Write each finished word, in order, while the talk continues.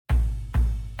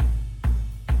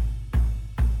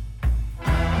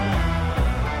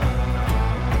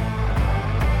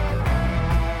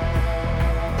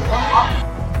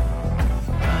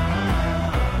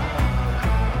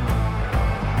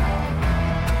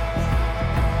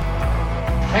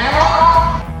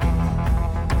I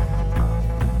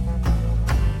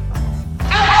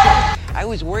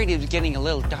was worried he was getting a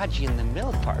little dodgy in the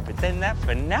middle part, but then that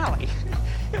finale,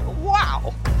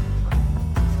 wow!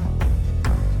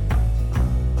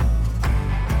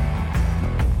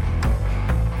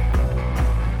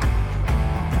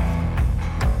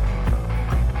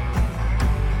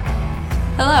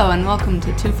 Hello and welcome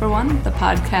to 2 for 1, the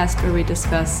podcast where we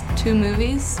discuss two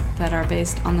movies that are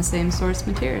based on the same source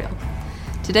material.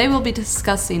 Today we'll be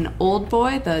discussing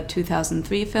Oldboy, the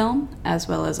 2003 film, as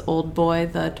well as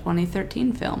Oldboy, the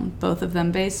 2013 film, both of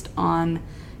them based on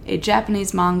a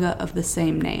Japanese manga of the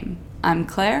same name. I'm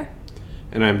Claire.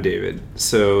 And I'm David.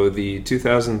 So the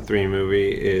 2003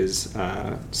 movie is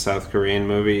a South Korean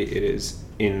movie. It is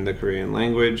in the Korean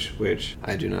language, which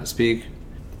I do not speak.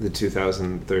 The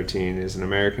 2013 is an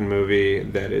American movie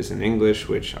that is in English,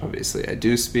 which obviously I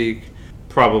do speak.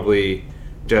 Probably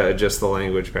just the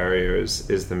language barrier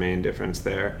is the main difference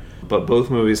there. But both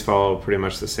movies follow pretty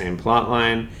much the same plot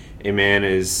line. A man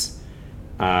is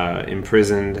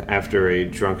imprisoned after a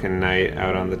drunken night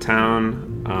out on the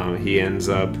town. He ends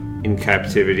up in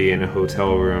captivity in a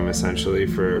hotel room, essentially,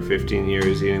 for 15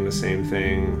 years, eating the same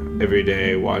thing every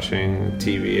day, watching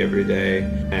TV every day,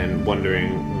 and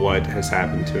wondering what has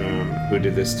happened to him, who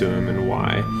did this to him, and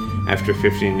why. After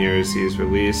 15 years, he is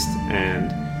released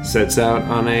and sets out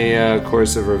on a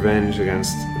course of revenge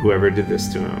against whoever did this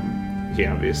to him. He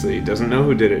obviously doesn't know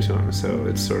who did it to him, so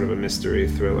it's sort of a mystery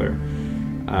thriller.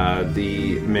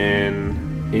 The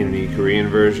man in the Korean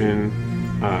version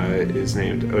is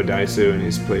named Odaisu, and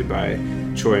he's played by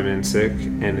Choi Min-sik,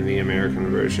 and in the American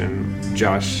version,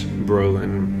 Josh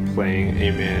Brolin playing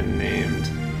a man named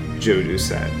Joe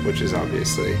Doucette, which is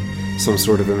obviously some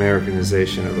sort of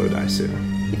Americanization of Odaisu.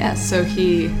 Yeah, so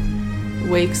he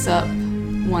wakes up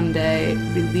one day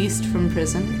released from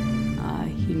prison.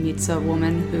 He meets a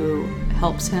woman who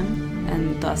helps him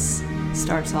and thus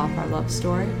starts off our love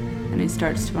story, and he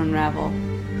starts to unravel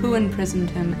who imprisoned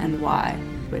him and why,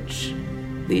 which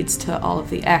leads to all of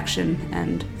the action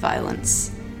and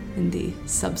violence in the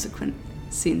subsequent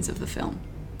scenes of the film.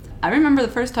 I remember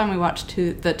the first time we watched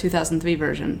the 2003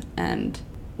 version, and,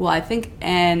 well, I think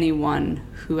anyone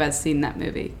who has seen that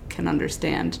movie can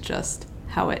understand just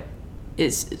how it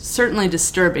is certainly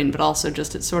disturbing, but also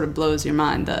just it sort of blows your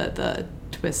mind, the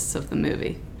twists of the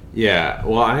movie. Yeah,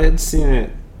 well, I had seen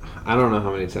it, I don't know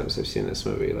how many times I've seen this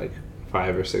movie, like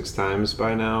 5 or 6 times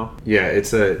by now. Yeah,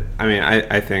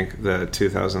 I think the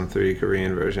 2003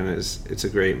 Korean version it's a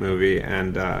great movie,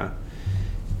 and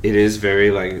it is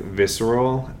very, like,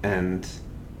 visceral and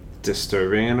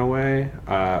disturbing in a way.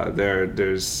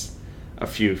 There's a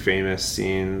few famous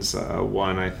scenes.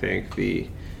 One, I think,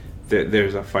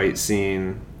 there's a fight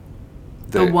scene.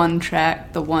 The one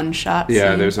shot scene.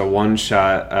 Yeah, there's a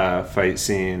one-shot fight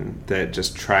scene that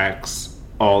just tracks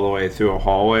all the way through a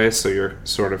hallway, so you're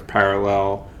sort of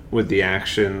parallel with the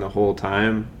action the whole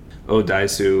time.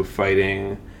 Odaisu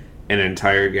fighting an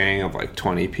entire gang of like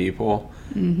 20 people,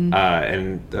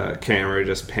 and the camera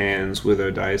just pans with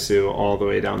Odaisu all the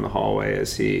way down the hallway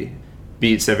as he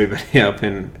beats everybody up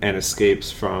and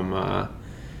escapes from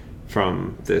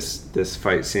this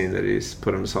fight scene that he's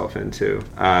put himself into.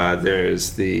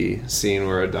 There's the scene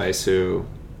where Odaisu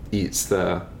eats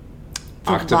the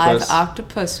octopus. Live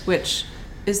octopus, which...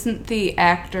 Isn't the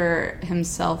actor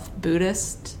himself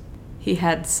Buddhist? He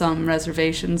had some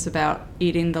reservations about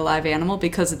eating the live animal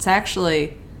because it's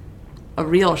actually a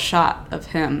real shot of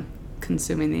him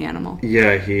consuming the animal.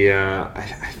 Yeah,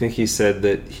 I think he said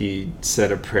that he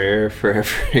said a prayer for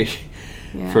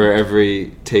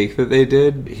every take that they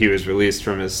did. He was released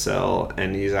from his cell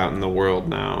and he's out in the world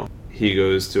now. He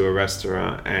goes to a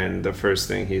restaurant and the first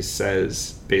thing he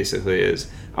says basically is,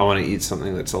 "I want to eat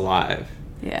something that's alive."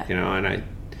 Yeah. And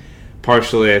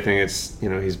partially I think it's,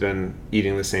 he's been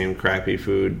eating the same crappy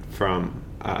food from,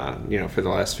 for the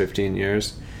last 15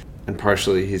 years. And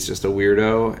partially he's just a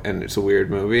weirdo and it's a weird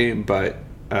movie, but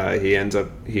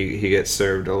he gets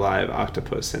served a live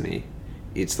octopus and he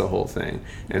eats the whole thing.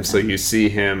 And so you see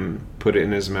him put it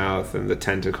in his mouth and the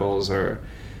tentacles are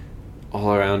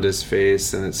all around his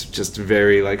face and it's just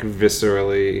very, like,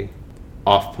 viscerally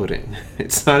off-putting.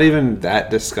 It's not even that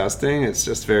disgusting, it's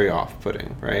just very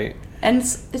off-putting, right? And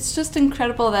it's just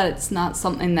incredible that it's not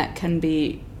something that can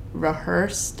be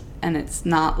rehearsed, and it's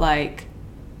not like,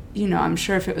 I'm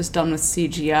sure if it was done with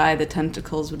CGI, the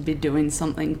tentacles would be doing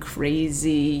something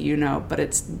crazy, but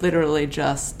it's literally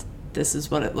just, this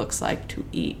is what it looks like to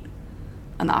eat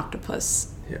an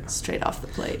octopus. straight off the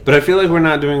plate. But I feel like we're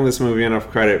not doing this movie enough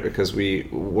credit because we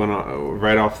went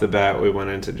right off the bat. We went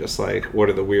into just like what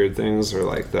are the weird things or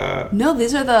like the No,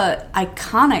 these are the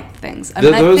iconic things.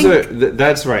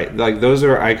 That's right. Like those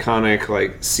are iconic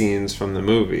like scenes from the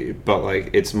movie. But like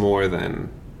it's more than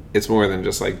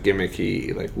just like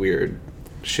gimmicky like weird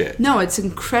shit. No, it's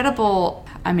incredible.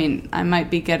 I mean, I might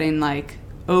be getting like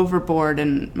overboard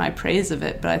in my praise of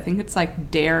it, but I think it's like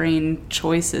daring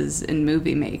choices in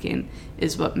movie making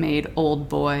is what made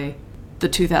Oldboy, the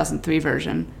 2003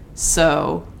 version,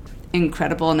 so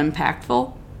incredible and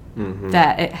impactful.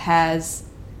 That it has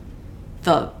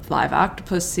the live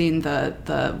octopus scene,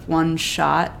 the one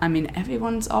shot. I mean,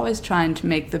 everyone's always trying to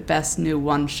make the best new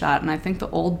one shot, and I think the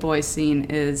Oldboy scene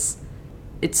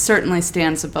it certainly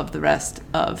stands above the rest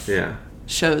of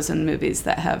shows and movies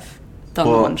that have done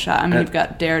the one shot. I mean, you've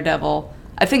got Daredevil,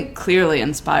 I think clearly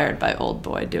inspired by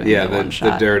Oldboy doing the one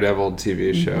shot. The Daredevil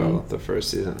TV show, the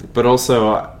first season. But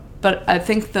also... But I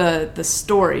think the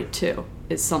story, too,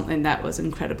 is something that was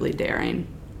incredibly daring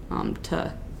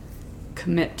to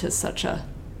commit to such a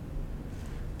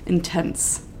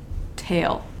intense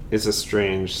tale. It's a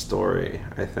strange story,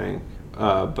 I think.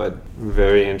 But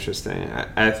very interesting.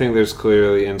 I think there's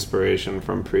clearly inspiration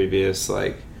from previous,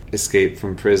 like, escape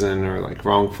from prison or, like,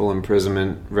 wrongful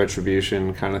imprisonment,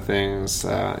 retribution kind of things,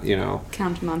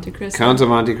 Count of Monte Cristo. Count of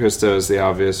Monte Cristo is the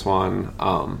obvious one.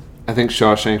 I think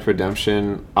Shawshank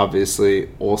Redemption obviously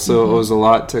also owes a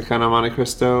lot to Count of Monte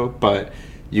Cristo, but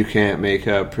you can't make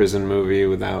a prison movie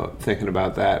without thinking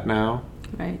about that now.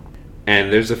 Right.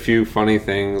 And there's a few funny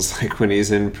things, like when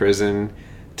he's in prison,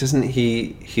 doesn't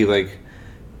he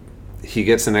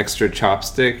gets an extra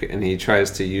chopstick and he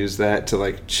tries to use that to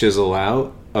like chisel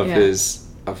out of his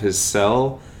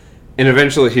cell, and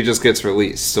eventually he just gets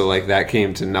released, so like that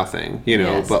came to nothing,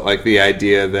 Yes. But like the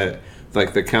idea that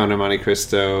like the Count of Monte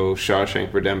Cristo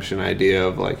Shawshank Redemption idea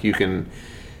of like you can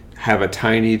have a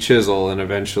tiny chisel and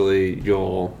eventually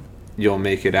you'll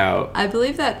make it out. I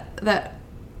believe that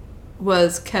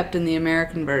was kept in the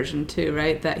American version too,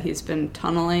 right? That he's been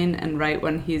tunneling, and right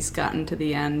when he's gotten to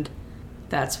the end,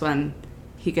 that's when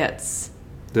he gets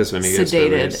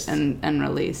sedated and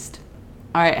released.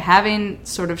 All right, having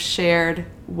sort of shared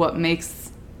what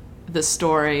makes the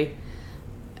story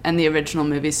and the original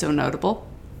movie so notable,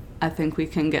 I think we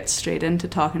can get straight into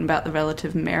talking about the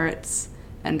relative merits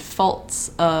and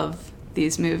faults of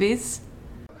these movies.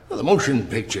 Well, the motion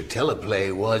picture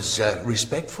teleplay was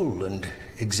respectful and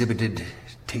exhibited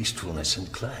tastefulness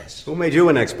and class. Who made you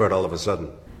an expert all of a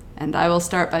sudden? And I will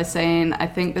start by saying I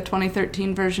think the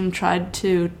 2013 version tried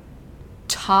to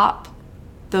top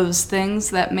those things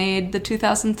that made the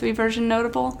 2003 version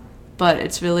notable, but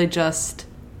it's really just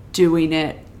doing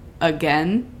it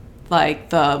again. Like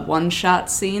the one-shot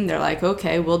scene, they're like,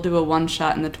 okay, we'll do a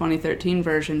one-shot in the 2013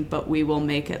 version, but we will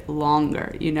make it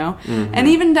longer, And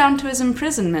even down to his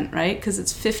imprisonment, right? Because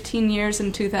it's 15 years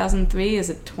in 2003. Is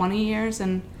it 20 years?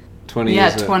 20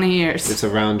 years. 20 years. It's a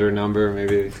rounder number,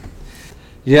 maybe.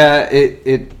 Yeah,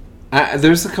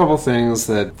 there's a couple things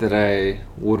that I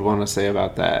would want to say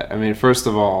about that. I mean, first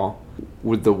of all,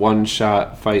 with the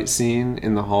one-shot fight scene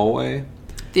in the hallway.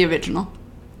 The original.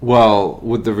 Well,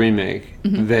 with the remake,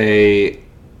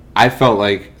 I felt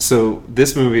like, so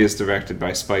this movie is directed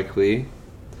by Spike Lee.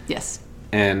 Yes.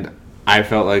 And I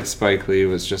felt like Spike Lee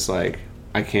was just like,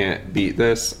 I can't beat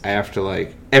this. I have to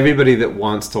like, everybody that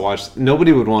wants to watch,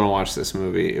 nobody would want to watch this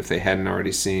movie if they hadn't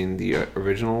already seen the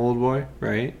original Oldboy,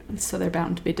 right? So they're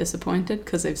bound to be disappointed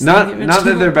because they've seen the original. Not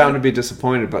that they're bound to be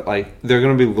disappointed, but like, they're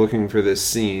going to be looking for this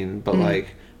scene, but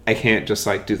like, I can't just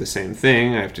like do the same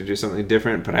thing. I have to do something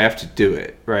different, but I have to do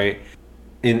it, right?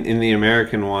 In the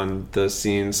American one, the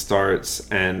scene starts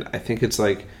and I think it's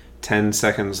like 10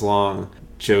 seconds long.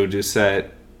 Joe Doucette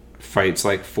fights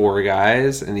like 4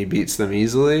 guys and he beats them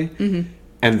easily.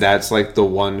 And that's like the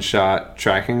one-shot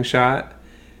tracking shot.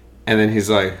 And then he's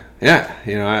like, yeah,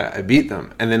 I beat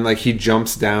them. And then like he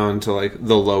jumps down to like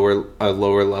the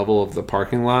lower level of the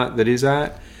parking lot that he's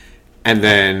at. And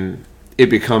then it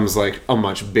becomes like a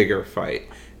much bigger fight,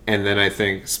 and then I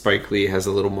think Spike Lee has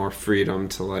a little more freedom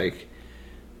to like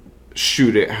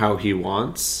shoot it how he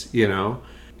wants.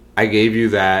 I gave you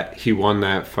that, he won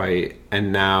that fight,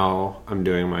 and now I'm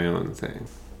doing my own thing.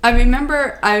 I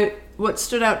remember what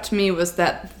stood out to me was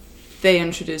that they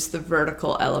introduced the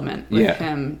vertical element with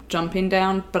him jumping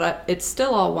down, but it's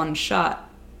still all one shot.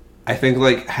 I think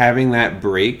like having that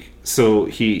break. So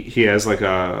he has like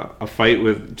a fight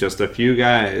with just a few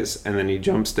guys, and then he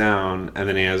jumps down, and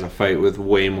then he has a fight with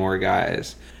way more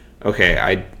guys. Okay,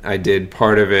 I did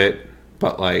part of it,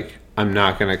 but like I'm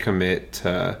not going to commit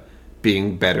to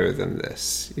being better than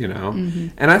this, you know?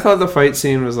 And I thought the fight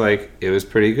scene was like, it was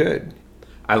pretty good.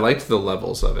 I liked the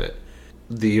levels of it.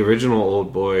 The original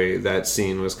Oldboy, that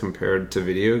scene was compared to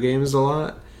video games a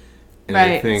lot. And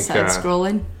right, I think,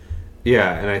 side-scrolling.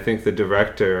 Yeah, and I think the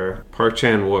director, Park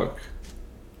Chan-wook,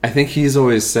 I think he's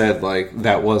always said, like,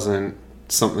 that wasn't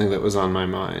something that was on my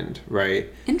mind, right?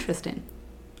 Interesting.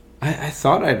 I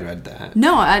thought I'd read that.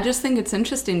 No, I just think it's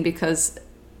interesting because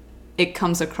it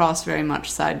comes across very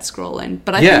much side-scrolling.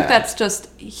 But I think that's just,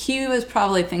 he was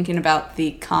probably thinking about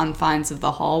the confines of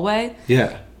the hallway.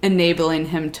 Yeah. Enabling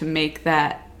him to make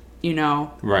that, you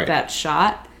know, that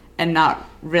shot, and not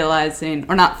realizing,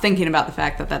 or not thinking about the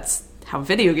fact that that's how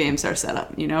video games are set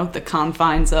up, you know, the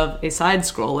confines of a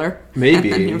side-scroller. Maybe,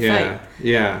 and then your fight.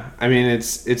 Yeah. I mean,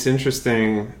 it's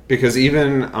interesting because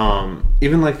even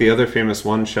like the other famous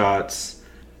one-shots,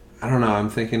 I don't know, I'm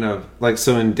thinking of, like,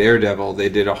 so in Daredevil, they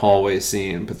did a hallway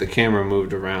scene, but the camera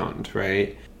moved around,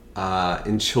 right?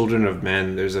 In Children of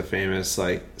Men, there's a famous,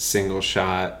 like,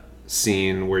 single-shot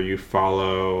scene where you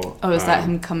follow... Oh, is that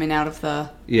him coming out of the...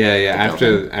 Yeah,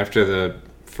 the after the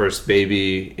first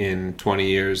baby in 20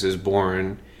 years is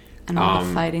born... And all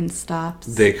the fighting stops.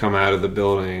 They come out of the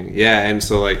building. Yeah, and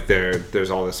so, like, there's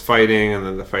all this fighting, and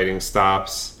then the fighting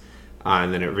stops,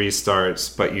 and then it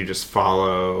restarts, but you just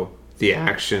follow the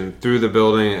action through the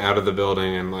building, out of the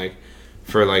building, and, like,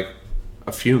 for, like,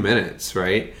 a few minutes,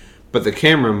 right? But the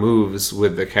camera moves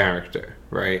with the character,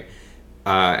 right?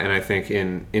 And I think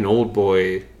in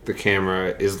Oldboy, the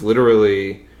camera is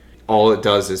literally, all it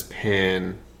does is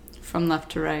pan... From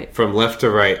left to right. From left to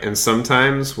right. And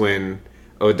sometimes when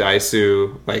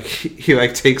Odaisu, like, he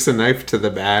like, takes a knife to the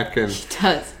back, and... He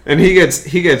does. And he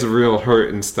gets real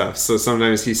hurt and stuff, so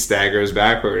sometimes he staggers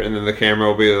backward, and then the camera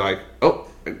will be like, oh,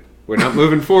 we're not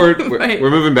moving forward, we're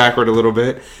moving backward a little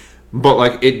bit. But,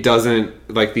 like, it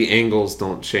doesn't, like, the angles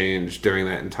don't change during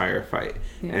that entire fight.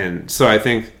 Yeah. And so I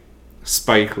think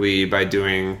Spike Lee, by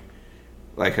doing,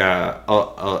 like,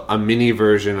 a mini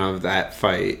version of that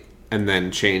fight and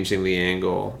then changing the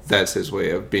angle, that's his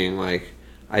way of being like,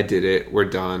 I did it, we're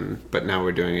done, but now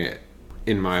we're doing it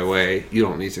in my way. You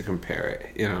don't need to compare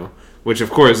it, you know? Which, of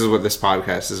course, is what this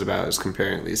podcast is about, is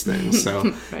comparing these things.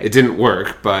 So It didn't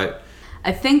work, but...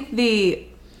 I think the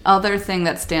other thing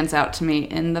that stands out to me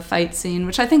in the fight scene,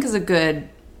 which I think is a good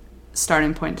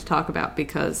starting point to talk about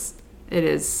because it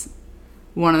is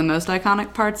one of the most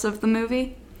iconic parts of the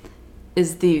movie,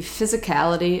 is the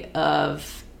physicality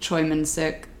of Choi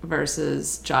Min-sik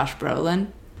versus Josh Brolin.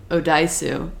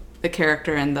 Odaisu, the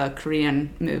character in the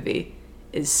Korean movie,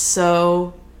 he's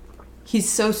so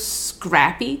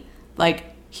scrappy. Like,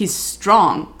 he's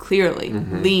strong, clearly,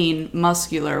 lean,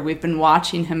 muscular. We've been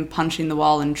watching him punching the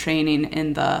wall and training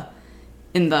in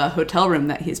the hotel room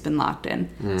that he's been locked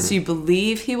in. So you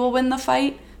believe he will win the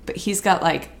fight, but he's got,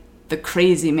 like, the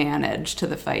crazy man edge to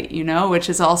the fight, you know, which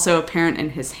is also apparent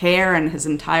in his hair and his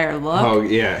entire look. Oh,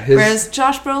 yeah. Whereas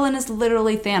Josh Brolin is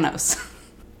literally Thanos.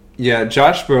 Yeah,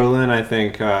 Josh Brolin, I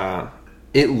think,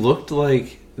 it looked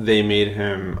like they made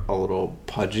him a little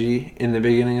pudgy in the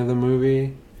beginning of the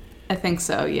movie. I think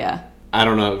so, yeah. I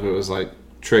don't know if it was, like,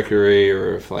 trickery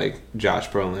or if, like, Josh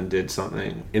Brolin did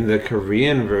something. In the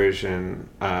Korean version,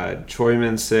 Choi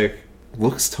Min-sik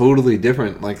looks totally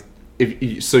different. Like,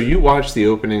 so you watch the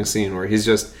opening scene where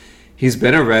he's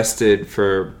been arrested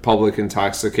for public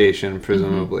intoxication,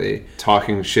 presumably,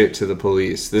 talking shit to the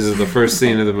police. This is the first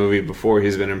scene of the movie before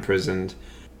he's been imprisoned.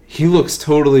 He looks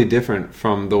totally different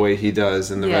from the way he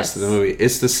does in the rest of the movie.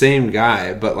 It's the same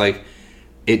guy, but, like,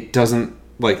 it does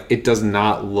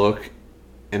not look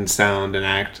and sound and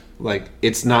act like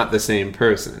it's not the same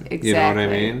person. Exactly. You know what I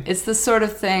mean? It's the sort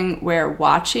of thing where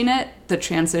watching it, the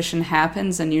transition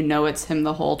happens and you know it's him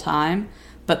the whole time.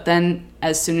 But then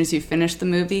as soon as you finish the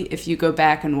movie, if you go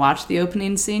back and watch the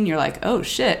opening scene, you're like, oh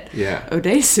shit. Yeah.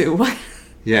 Odaisu, what?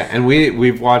 Yeah, and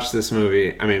we've watched this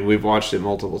movie. I mean, we've watched it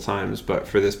multiple times, but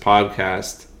for this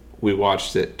podcast, we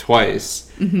watched it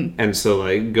twice. And so,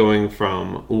 like, going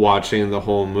from watching the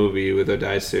whole movie with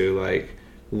Odaisu, like,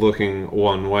 looking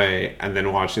one way, and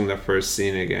then watching the first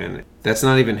scene again, that's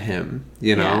not even him,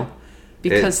 you know? Yeah.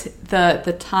 Because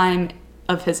the time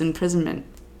of his imprisonment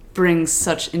brings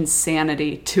such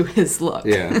insanity to his look.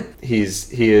 Yeah, he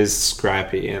is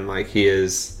scrappy, and, like, he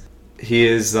is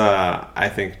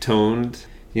I think toned.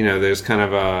 You know, there's kind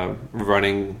of a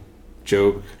running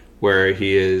joke where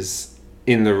he is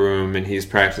in the room and he's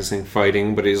practicing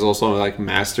fighting, but he's also, like,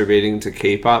 masturbating to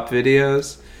K-pop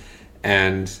videos.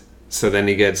 And so then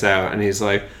he gets out and he's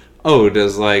like, oh,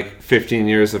 does, like, 15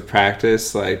 years of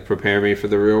practice, like, prepare me for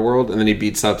the real world? And then he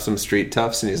beats up some street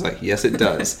toughs and he's like, yes, it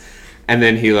does. And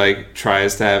then he, like,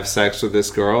 tries to have sex with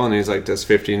this girl, and he's like, does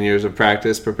 15 years of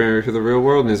practice prepare me for the real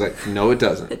world? And he's like, no, it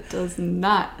doesn't. It does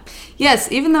not. Yes,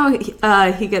 even though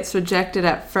he gets rejected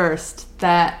at first,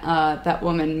 that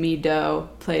woman, Mi Do,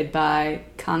 played by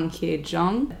Kang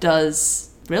Hye-jung,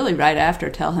 does really right after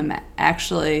tell him,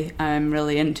 actually, I'm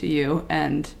really into you,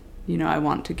 and, you know, I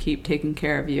want to keep taking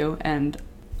care of you, and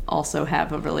also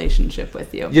have a relationship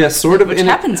with you. Yeah, sort of. Which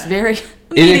happens very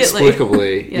immediately.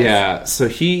 Inexplicably, Yes. yeah. So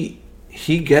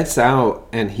he gets out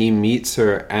and he meets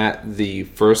her at the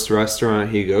first restaurant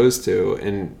he goes to,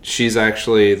 and she's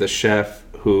actually the chef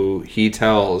who he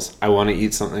tells, I want to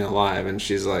eat something alive, and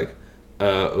she's like,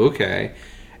 okay.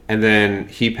 And then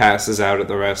he passes out at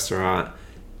the restaurant,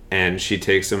 and she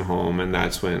takes him home, and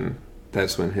that's when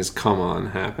his come on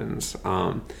happens.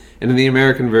 And in the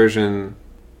American version,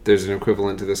 there's an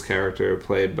equivalent to this character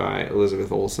played by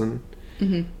Elizabeth Olsen,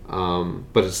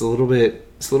 but it's a little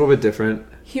bit different.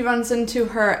 He runs into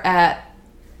her at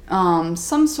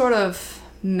some sort of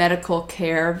medical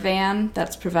care van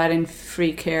that's providing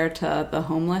free care to the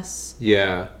homeless.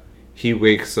 Yeah, he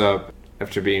wakes up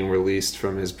after being released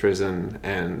from his prison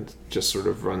and just sort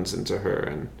of runs into her,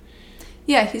 and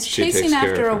yeah, he's chasing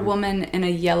after a him. woman in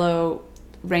a yellow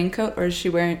raincoat, or is she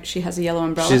wearing? She has a yellow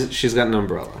umbrella. She's got an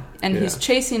umbrella, and he's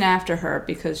chasing after her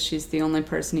because she's the only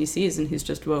person he sees, and he's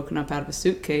just woken up out of a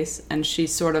suitcase, and she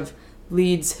sort of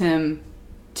leads him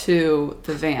to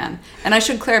the van. And I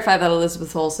should clarify that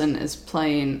Elizabeth Olsen is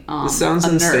playing this sounds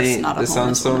a nurse, insane. not a This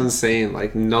sounds so woman. insane.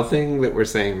 Like, nothing that we're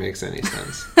saying makes any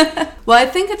sense. Well, I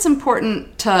think it's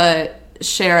important to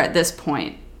share at this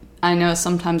point. I know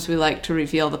sometimes we like to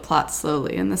reveal the plot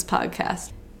slowly in this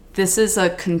podcast. This is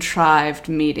a contrived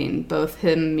meeting, both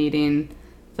him meeting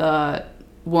the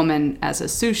woman as a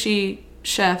sushi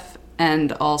chef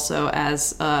and also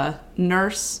as a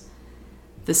nurse.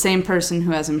 The same person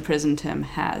who has imprisoned him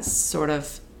has sort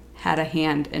of had a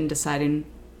hand in deciding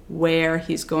where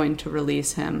he's going to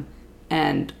release him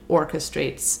and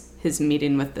orchestrates his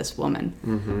meeting with this woman.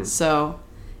 Mm-hmm. So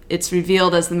it's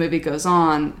revealed as the movie goes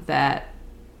on that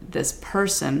this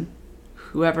person,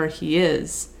 whoever he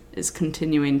is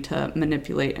continuing to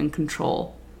manipulate and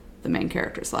control the main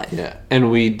character's life. Yeah, and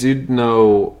we did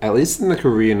know, at least in the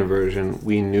Korean version,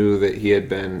 we knew that he had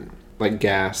been, like,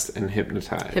 gassed and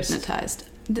hypnotized.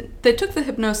 They took the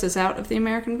hypnosis out of the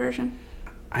American version?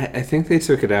 I think they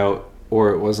took it out, or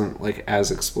it wasn't, like,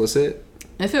 as explicit.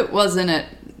 If it wasn't, it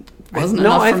wasn't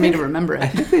enough for me to remember it. I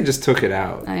think they just took it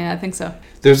out. Yeah, I think so.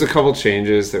 There's a couple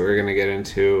changes that we're going to get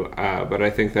into, but I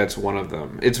think that's one of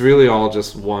them. It's really all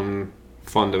just one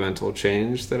fundamental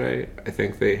change that I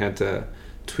think they had to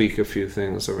tweak a few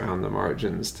things around the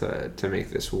margins to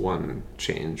make this one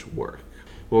change work.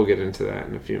 We'll get into that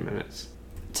in a few minutes.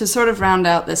 To sort of round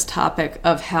out this topic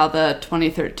of how the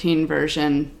 2013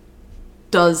 version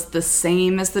does the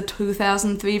same as the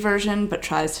 2003 version, but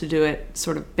tries to do it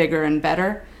sort of bigger and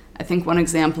better, I think one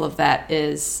example of that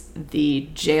is the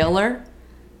jailer.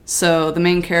 So the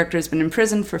main character has been in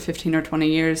prison for 15 or 20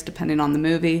 years, depending on the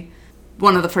movie.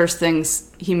 One of the first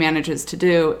things he manages to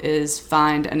do is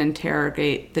find and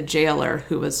interrogate the jailer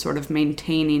who was sort of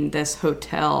maintaining this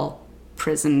hotel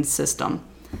prison system.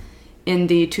 In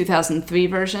the 2003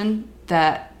 version,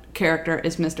 that character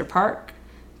is Mr. Park,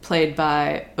 played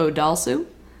by Oh Dal-soo.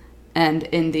 And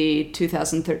in the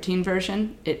 2013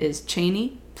 version, it is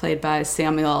Cheney, played by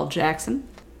Samuel L. Jackson.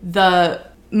 The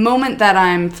moment that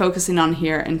I'm focusing on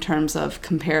here in terms of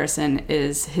comparison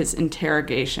is his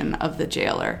interrogation of the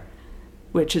jailer,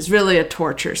 which is really a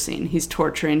torture scene. He's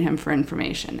torturing him for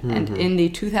information. Mm-hmm. And in the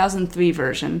 2003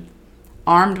 version,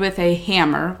 armed with a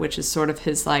hammer, which is sort of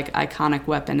his, like, iconic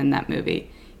weapon in that movie,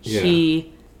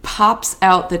 he pops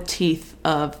out the teeth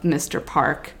of Mr.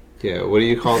 Park. Yeah, what do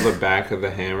you call the back of the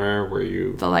hammer where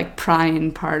you... The, like,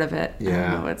 prying part of it. Yeah. I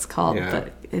don't know what it's called,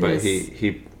 but it is...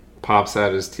 he pops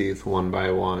out his teeth one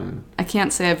by one. I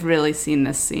can't say I've really seen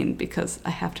this scene because I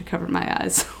have to cover my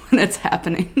eyes when it's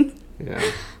happening. Yeah.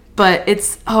 But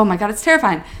it's... Oh, my God, it's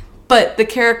terrifying. But the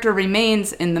character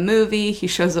remains in the movie. He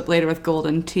shows up later with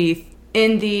golden teeth.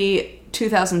 In the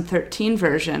 2013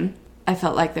 version, I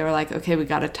felt like they were like, okay, we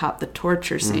got to top the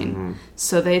torture scene. Mm-hmm.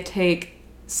 So they take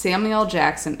Samuel L.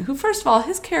 Jackson, who, first of all,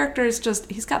 his character is just,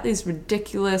 he's got these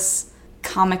ridiculous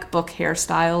comic book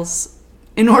hairstyles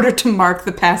in order to mark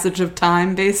the passage of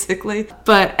time, basically.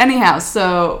 But anyhow,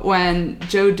 so when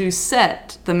Joe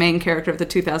Doucette, the main character of the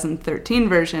 2013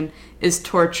 version, is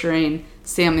torturing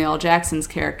Samuel L. Jackson's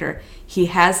character, he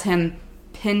has him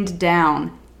pinned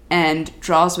down and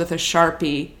draws with a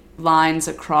Sharpie lines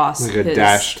across like a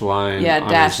dashed line. Yeah, on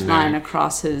dashed his line neck.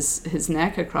 across his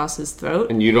neck, across his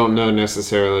throat. And you don't know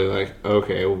necessarily, like,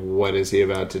 okay, what is he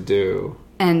about to do?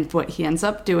 And what he ends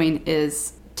up doing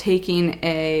is taking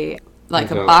a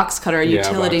Like a box cutter, a yeah,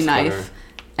 utility box knife, cutter.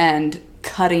 and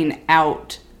cutting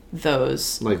out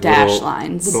those Like dash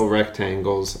lines. little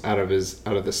rectangles out of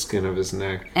the skin of his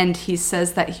neck. And he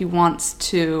says that he wants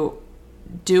to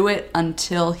do it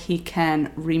until he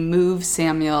can remove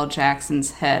Samuel L.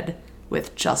 Jackson's head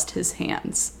with just his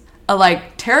hands. A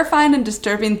terrifying and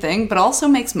disturbing thing, but also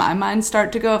makes my mind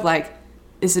start to go of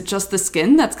is it just the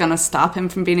skin that's gonna stop him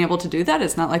from being able to do that?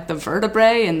 It's not like the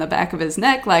vertebrae in the back of his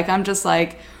neck. I'm just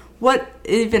what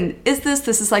even is this?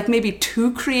 This is maybe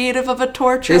too creative of a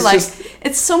torture.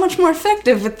 It's so much more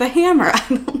effective with the hammer. I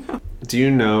don't know. Do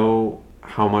you know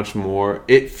how much more?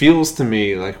 It feels to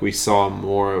me like we saw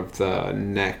more of the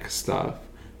neck stuff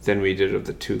than we did of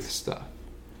the tooth stuff.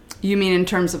 You mean in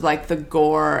terms of the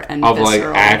gore and of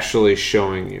visceral? actually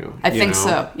showing you? I think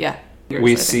so. Yeah.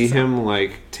 We see him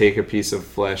take a piece of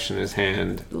flesh in his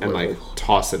hand and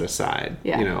toss it aside.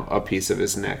 Yeah. A piece of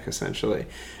his neck essentially.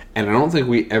 And I don't think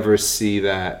we ever see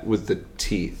that with the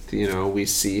teeth. We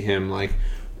see him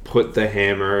put the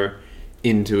hammer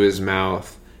into his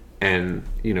mouth and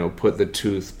put the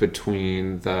tooth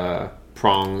between the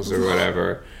prongs or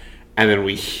whatever, and then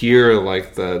we hear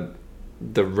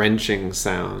the wrenching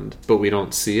sound, but we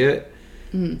don't see it.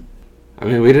 I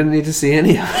mean, we didn't need to see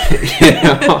any of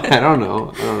it. I don't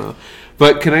know.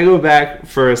 But can I go back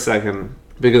for a second?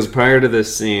 Because prior to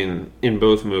this scene in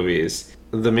both movies,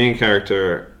 the main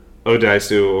character,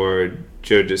 Odaisu or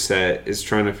Joe Doucette, is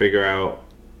trying to figure out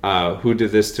who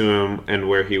did this to him and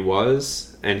where he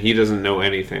was, and he doesn't know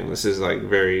anything. This is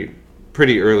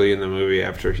pretty early in the movie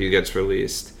after he gets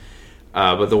released.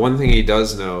 But the one thing he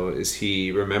does know is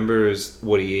he remembers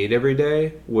what he ate every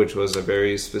day, which was a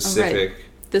very specific... Right.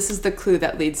 This is the clue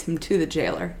that leads him to the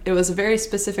jailer. It was a very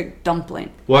specific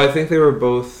dumpling. Well, I think they were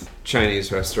both Chinese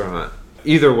restaurant.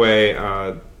 Either way,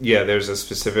 there's a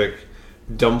specific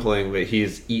dumpling that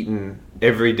he's eaten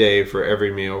every day for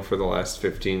every meal for the last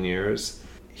 15 years.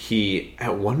 He,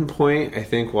 at one point, I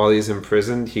think while he's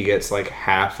imprisoned, he gets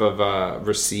half of a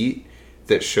receipt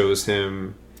that shows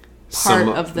him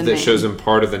shows him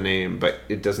part of the name, but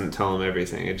it doesn't tell him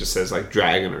everything. It just says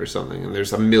Dragon or something. And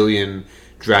there's 1 million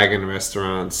Dragon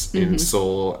restaurants in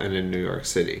Seoul and in New York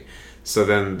City. So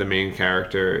then the main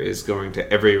character is going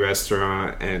to every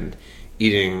restaurant and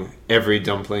eating every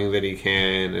dumpling that he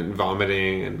can and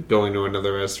vomiting, and going to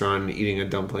another restaurant and eating a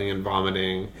dumpling and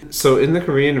vomiting. So in the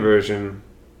Korean version,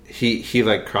 he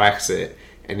cracks it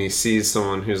and he sees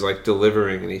someone who's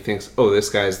delivering, and he thinks, oh, this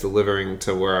guy's delivering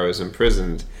to where I was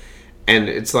imprisoned. And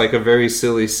it's a very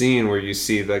silly scene where you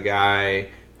see the guy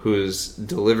who's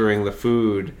delivering the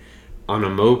food on a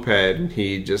moped, and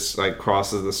he just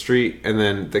crosses the street, and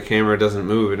then the camera doesn't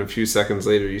move, and a few seconds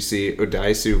later you see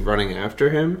Odaisu running after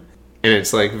him, and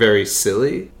it's very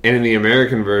silly. And in the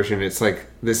American version, it's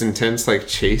this intense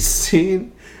chase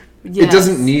scene. Yes. It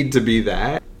doesn't need to be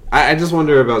that. I just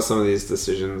wonder about some of these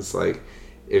decisions,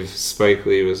 if Spike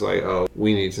Lee was oh,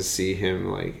 we need to see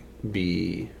him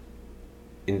be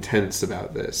intense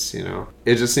about this,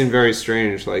 It just seemed very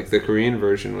strange. The Korean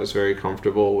version was very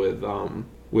comfortable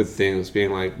with things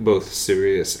being both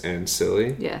serious and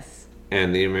silly. Yes.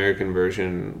 And the American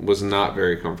version was not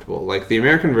very comfortable. The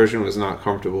American version was not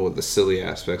comfortable with the silly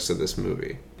aspects of this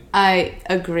movie. I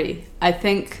agree. I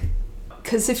think,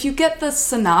 because if you get the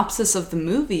synopsis of the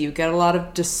movie, you get a lot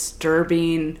of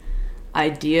disturbing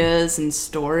ideas and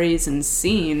stories and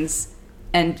scenes,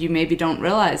 and you maybe don't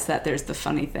realize that there's the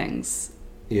funny things.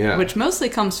 Yeah. Which mostly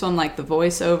comes from the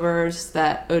voiceovers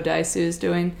that Odaisu is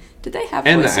doing. Did they have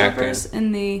and voiceovers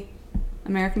in the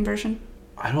American version?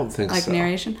 I don't think so.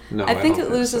 Narration? No, I think it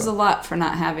loses a lot for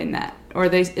not having that. Or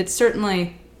it's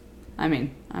certainly, I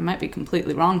might be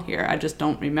completely wrong here. I just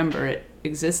don't remember it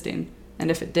existing. And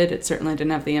if it did, it certainly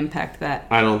didn't have the impact that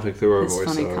I don't think there were his voiceovers.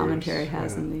 funny commentary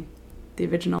has in the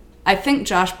original. I think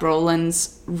Josh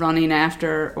Brolin's running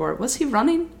after, or was he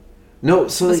running? No,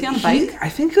 so was he on a bike? I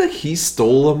think he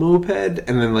stole a moped,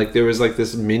 and then there was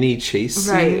this mini chase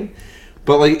scene. Right.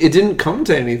 But it didn't come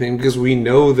to anything because we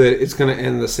know that it's going to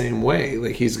end the same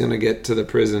way. He's going to get to the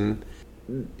prison.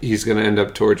 He's going to end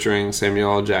up torturing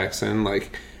Samuel L. Jackson.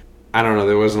 I don't know.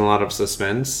 There wasn't a lot of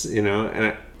suspense,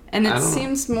 And it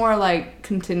seems more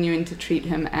continuing to treat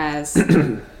him as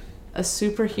a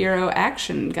superhero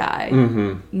action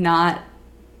guy, not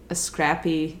a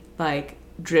scrappy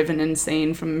driven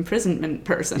insane from imprisonment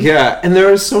person. Yeah, and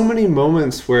there are so many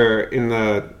moments where in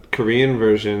the Korean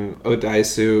version,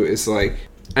 Odaisu is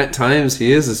at times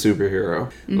he is a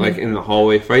superhero. Like in the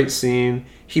hallway fight scene,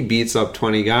 he beats up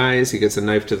 20 guys, he gets a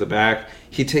knife to the back,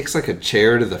 he takes like a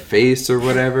chair to the face or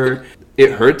whatever.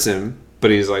 It hurts him,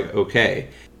 but he's like, okay.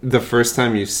 The first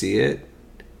time you see it,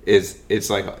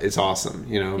 it's awesome,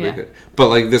 you know? Yeah. But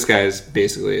like this guy is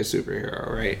basically a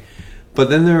superhero, right? But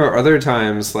then there are other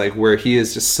times like where he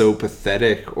is just so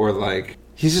pathetic, or like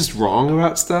he's just wrong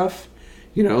about stuff.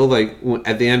 You know, like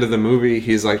at the end of the movie,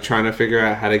 he's like trying to figure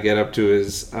out how to get up to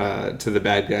his to the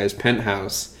bad guy's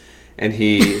penthouse, and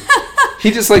he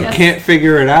just like can't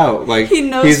figure it out. Like He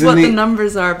knows what the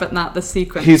numbers are, but not the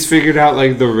sequence. He's figured out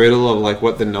like the riddle of like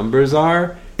what the numbers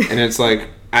are, and it's like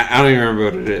I don't even remember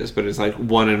what it is, but it's like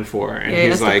 1 and 4, and he he's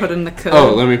has like, to put in the code.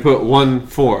 oh, let me put 1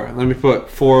 4, let me put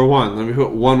 4 1, let me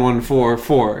put 1 1 4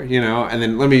 4, you know, and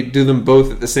then let me do them both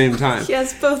at the same time.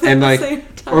 Yes, both and at like, the same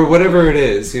time. or whatever it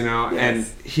is, you know, Yes.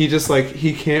 and he just like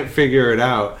he can't figure it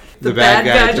out. The bad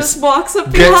guy just walks up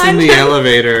gets behind in the him.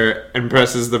 elevator and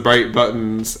presses the bright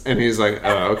buttons, and he's like,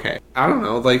 oh, okay. I don't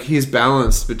know, like he's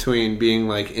balanced between being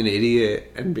like an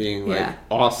idiot and being like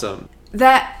awesome.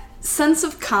 That sense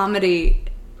of comedy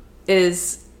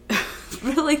is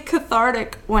really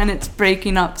cathartic when it's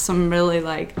breaking up some really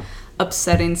like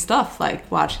upsetting stuff, like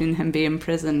watching him be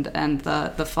imprisoned and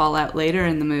the fallout later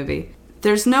in the movie.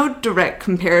 There's no direct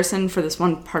comparison for this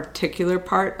one particular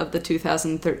part of the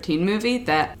 2013 movie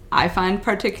that I find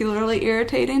particularly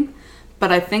irritating,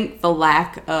 but I think the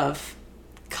lack of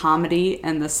comedy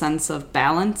and the sense of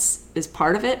balance is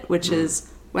part of it, which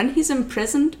is when he's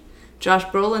imprisoned, Josh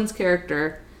Brolin's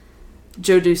character,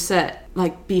 Joe Doucette,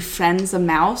 like befriends a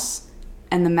mouse,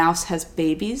 and the mouse has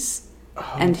babies,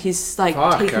 and he's like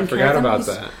taking care of them. I forgot about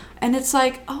that. And it's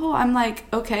like, oh, I'm like,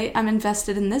 okay, I'm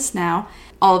invested in this now.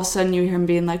 All of a sudden you hear him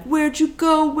being like, where'd you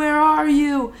go? Where are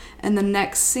you? And the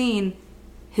next scene,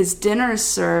 his dinner is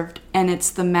served, and it's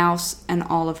the mouse and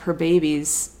all of her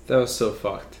babies. That was so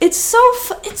fucked. It's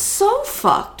so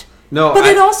fucked. No, but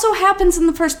it also happens in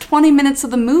the first 20 minutes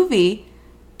of the movie.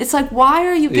 It's like, why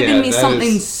are you giving me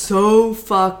something so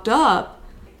fucked up?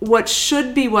 What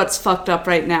should be what's fucked up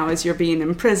right now is you're being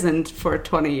imprisoned for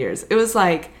 20 years. It was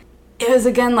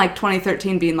again like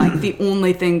 2013 being like, the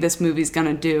only thing this movie's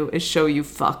gonna do is show you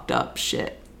fucked up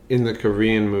shit. In the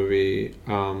Korean movie,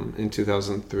 in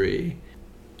 2003,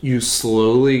 you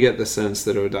slowly get the sense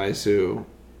that Odaisu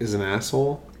is an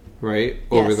asshole, right?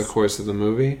 Over the course of the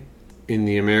movie. In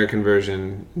the American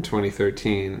version in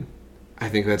 2013, I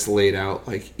think that's laid out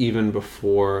like even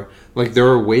before, like there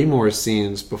are way more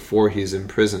scenes before he's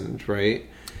imprisoned, right?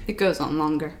 It goes on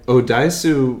longer.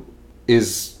 Odaisu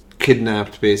is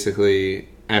kidnapped basically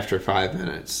after 5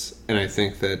 minutes, and I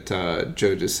think that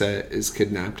Joe Doucette is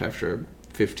kidnapped after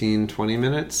 15, 20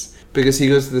 minutes, because he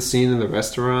goes to the scene in the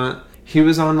restaurant. He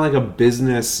was on like a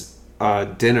business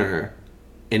dinner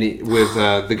and with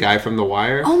the guy from The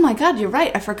Wire. Oh my god, you're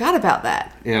right. I forgot about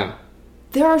that. Yeah.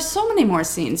 There are so many more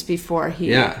scenes before he...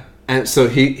 Yeah. And so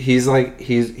he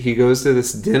goes to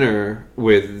this dinner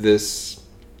with this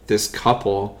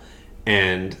couple,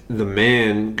 and the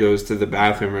man goes to the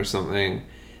bathroom or something,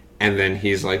 and then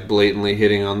he's like blatantly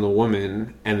hitting on the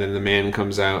woman, and then the man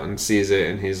comes out and sees it,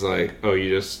 and he's like, oh, you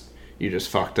just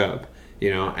fucked up, you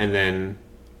know? And then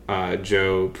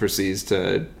Joe proceeds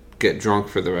to get drunk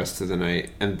for the rest of the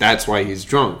night, and that's why he's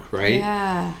drunk, right?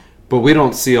 Yeah. But we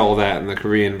don't see all that in the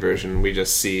Korean version. We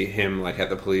just see him like at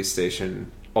the police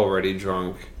station already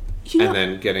drunk, and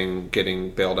then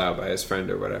getting bailed out by his friend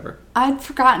or whatever. I'd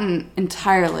forgotten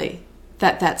entirely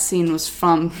that scene was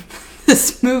from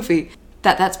this movie,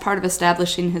 that's part of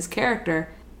establishing his character.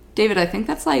 David, I think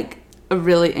that's like a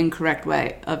really incorrect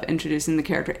way of introducing the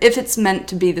character, if it's meant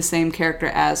to be the same character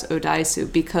as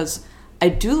Odaisu, because I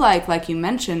do like you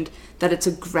mentioned, that it's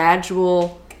a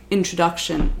gradual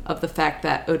introduction of the fact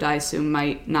that Odaisu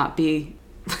might not be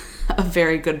a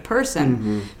very good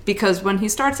person, because when he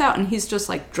starts out and he's just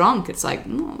like drunk, it's like,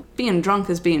 being drunk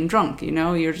is being drunk, you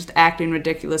know? You're just acting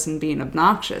ridiculous and being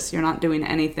obnoxious. You're not doing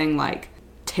anything like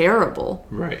terrible.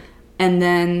 Right. And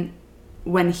then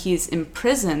when he's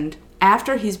imprisoned,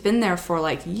 after he's been there for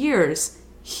like years,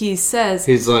 he says,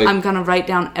 he's like, I'm gonna write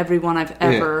down everyone I've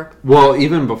ever... Yeah. Well,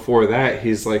 even before that,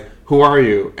 he's like, who are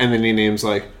you? And then he names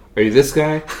like, are you this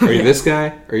guy? Are you this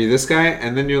guy? Are you this guy?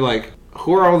 And then you're like,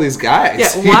 who are all these guys?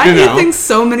 Yeah, why do you think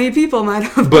so many people might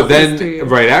have But then,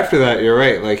 right after that, you're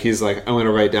right. Like, he's like, I'm going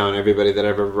to write down everybody that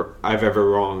I've ever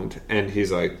wronged. And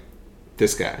he's like,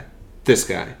 this guy, this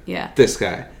guy, this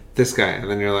guy, this guy. And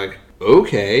then you're like,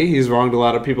 okay, he's wronged a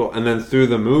lot of people. And then through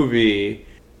the movie,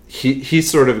 he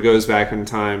sort of goes back in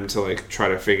time to, like, try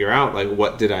to figure out, like,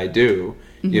 what did I do?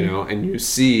 You know, and you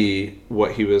see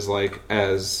what he was like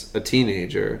as a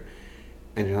teenager.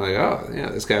 And you're like, oh, yeah,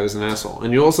 this guy was an asshole.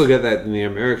 And you also get that in the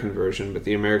American version, but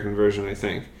the American version, I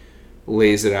think,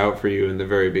 lays it out for you in the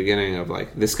very beginning of,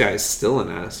 like, this guy's still an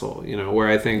asshole, you know, where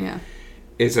I think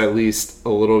it's at least a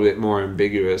little bit more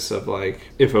ambiguous of, like,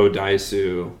 if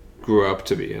Odaisu grew up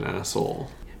to be an asshole.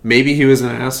 Maybe he was an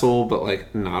asshole, but,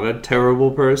 like, not a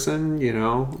terrible person, you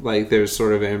know? Like, there's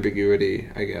sort of ambiguity,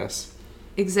 I guess.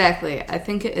 Exactly. I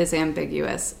think it is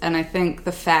ambiguous. And I think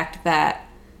the fact that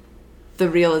the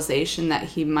realization that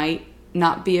he might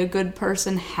not be a good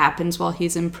person happens while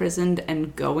he's imprisoned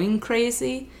and going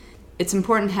crazy, it's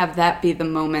important to have that be the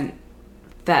moment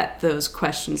that those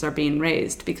questions are being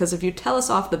raised. Because if you tell us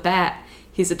off the bat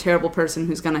he's a terrible person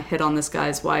who's going to hit on this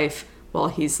guy's wife while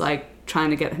he's, like,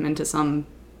 trying to get him into some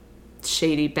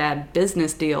shady, bad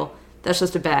business deal, that's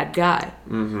just a bad guy.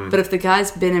 Mm-hmm. But if the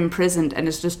guy's been imprisoned and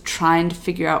is just trying to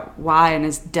figure out why and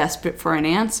is desperate for an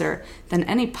answer, then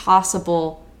any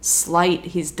possible slight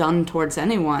he's done towards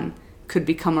anyone could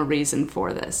become a reason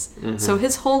for this. Mm-hmm. So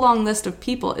his whole long list of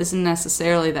people isn't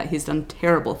necessarily that he's done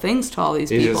terrible things to all these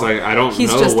people. He's just like, I don't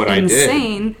he's know just what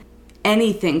insane. I did.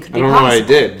 Anything could be possible. I don't know what I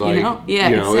did. Like, you know? Yeah,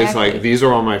 exactly. It's like, these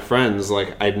are all my friends.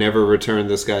 Like, I'd never return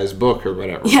this guy's book or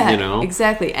whatever. Yeah, you know?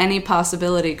 Exactly. Any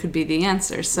possibility could be the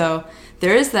answer. So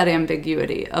there is that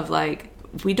ambiguity of, like,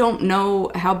 we don't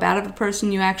know how bad of a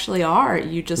person you actually are.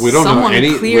 You just, someone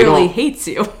clearly hates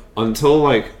you. Until,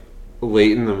 like,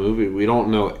 late in the movie, we don't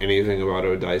know anything about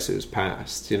Odaisu's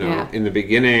past, you know? Yeah. In the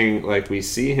beginning, like, we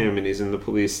see him and he's in the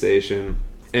police station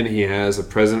and he has a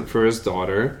present for his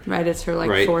daughter. Right, it's her, like,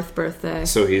 4th birthday.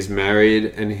 So he's married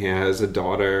and he has a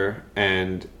daughter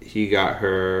and he got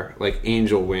her, like,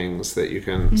 angel wings that you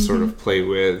can sort of play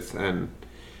with and,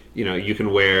 you know, you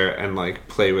can wear and, like,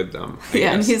 play with them. I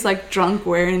guess. And he's, like, drunk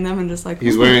wearing them and just, like...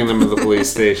 He's wearing them at the police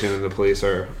station and the police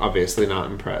are obviously not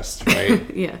impressed,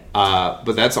 right? Yeah.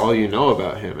 But that's all you know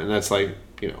about him. And that's, like,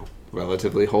 you know,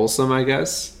 relatively wholesome, I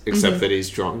guess. Except that he's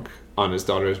drunk on his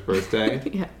daughter's birthday.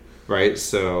 Yeah. Right?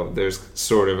 So there's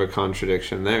sort of a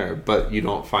contradiction there. But you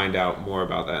don't find out more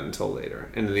about that until later.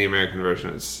 And in the American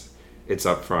version, it's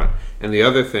up front. And the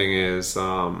other thing is...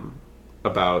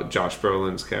 about Josh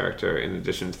Brolin's character in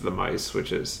addition to the mice,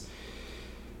 which is,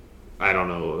 I don't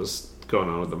know what was going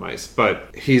on with the mice,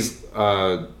 but he's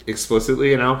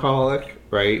explicitly an alcoholic,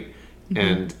 right?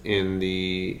 Mm-hmm.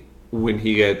 And when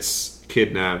he gets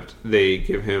kidnapped, they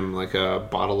give him, like, a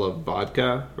bottle of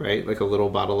vodka, right? Like a little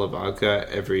bottle of vodka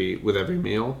with every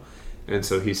meal. And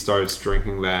so he starts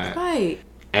drinking that. Right.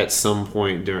 At some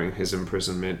point during his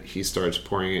imprisonment, he starts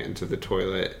pouring it into the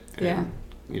toilet and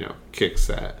you know, kicks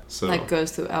that. So, like,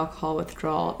 goes through alcohol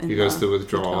withdrawal. He goes through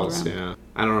withdrawals, yeah.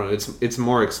 I don't know, it's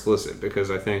more explicit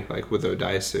because I think, like, with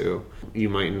Odaisu, you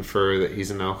might infer that he's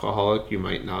an alcoholic, you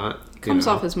might not. Comes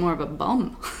off as more of a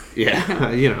bum.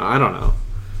 Yeah, you know, I don't know.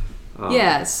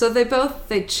 Yeah, so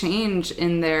they change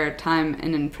in their time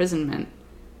in imprisonment.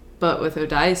 But with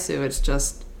Odaisu, it's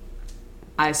just,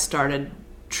 I started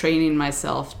training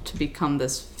myself to become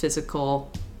this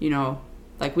physical, you know,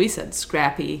 like we said,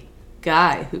 scrappy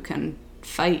guy who can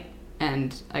fight.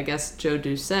 And I guess Joe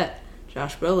Doucette,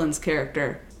 Josh Brolin's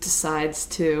character, decides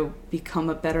to become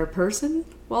a better person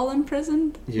while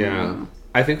imprisoned. Yeah.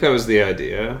 I think that was the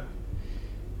idea.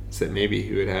 Is that maybe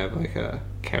he would have, like, a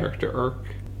character arc.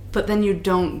 But then you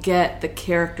don't get the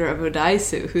character of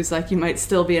Odaisu, who's like, you might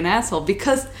still be an asshole.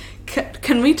 Because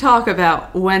can we talk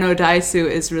about when Odaisu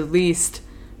is released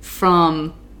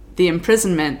from the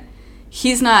imprisonment?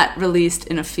 He's not released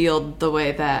in a field the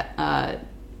way that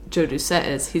Joe Doucette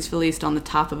is. He's released on the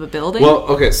top of a building. Well,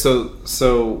 okay,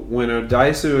 so when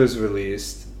Odaisu is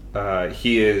released,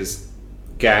 he is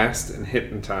gassed and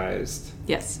hypnotized.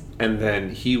 Yes. And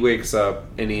then he wakes up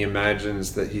and he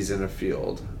imagines that he's in a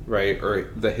field, right?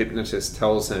 Or the hypnotist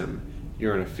tells him,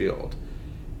 you're in a field.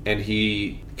 And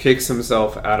he kicks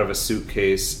himself out of a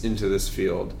suitcase into this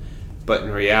field. But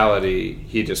in reality,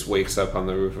 he just wakes up on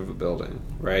the roof of a building,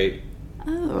 right?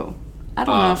 Oh. I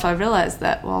don't know if I realized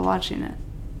that while watching it.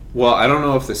 Well, I don't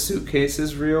know if the suitcase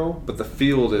is real, but the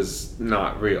field is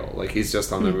not real. Like, he's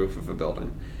just on the roof of a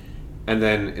building. And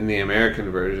then in the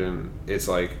American version, it's,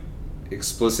 like,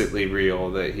 explicitly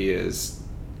real that he is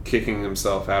kicking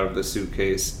himself out of the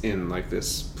suitcase in, like,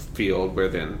 this field where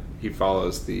then he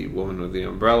follows the woman with the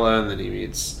umbrella and then he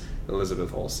meets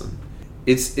Elizabeth Olsen.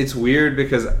 It's weird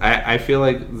because I feel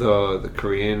like the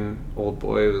Korean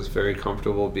Oldboy was very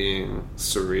comfortable being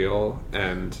surreal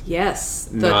and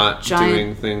not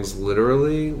doing things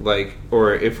literally. Like,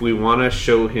 or if we want to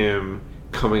show him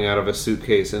coming out of a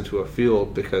suitcase into a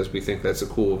field because we think that's a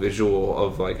cool visual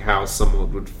of, like, how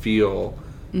someone would feel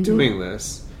doing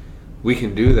this, we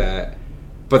can do that.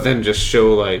 But then just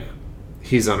show, like,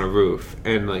 he's on a roof,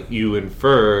 and like you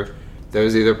infer that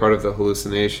was either part of the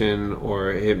hallucination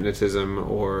or hypnotism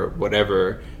or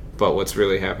whatever, but what's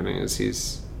really happening is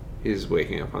he's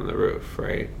waking up on the roof,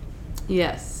 right?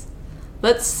 Yes.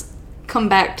 Let's come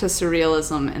back to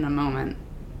surrealism in a moment.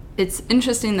 It's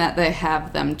interesting that they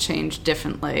have them change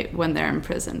differently when they're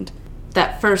imprisoned.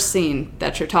 That first scene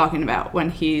that you're talking about,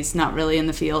 when he's not really in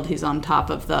the field, he's on top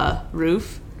of the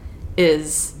roof,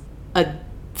 is a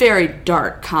very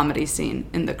dark comedy scene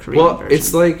in the Korean version.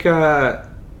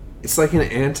 It's like an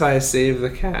anti-Save the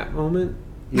Cat moment,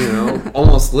 you know,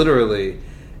 almost literally.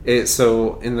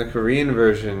 So in the Korean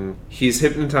version, he's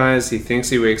hypnotized. He thinks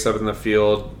he wakes up in the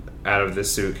field out of the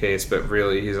suitcase, but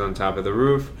really he's on top of the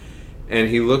roof. And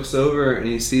he looks over and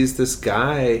he sees this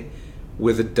guy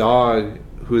with a dog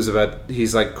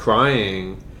he's like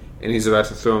crying, and he's about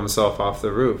to throw himself off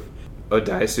the roof.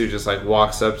 Odaisu just like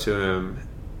walks up to him,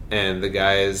 and the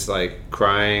guy is like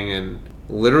crying and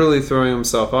literally throwing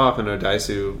himself off, and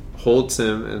Odaisu holds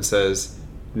him and says,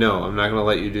 "No, I'm not going to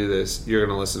let you do this. You're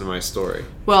going to listen to my story."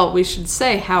 Well, we should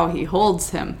say how he holds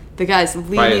him. The guy's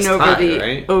leaning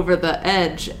over the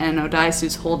edge, and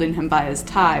Odaisu's holding him by his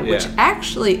tie, which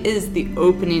actually is the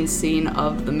opening scene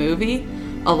of the movie,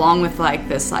 along with like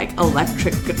this like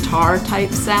electric guitar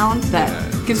type sound that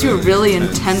gives you a really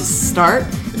intense start,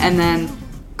 and then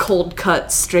cold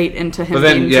cut straight into him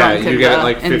being drunk you get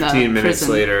like 15 minutes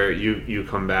prison. later, you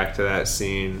come back to that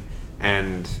scene,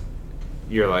 and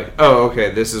you're like, oh, okay,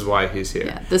 this is why he's here.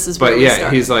 Yeah, this is where we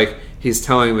start. He's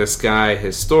telling this guy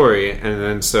his story, and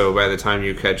then so by the time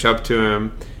you catch up to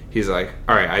him, he's like,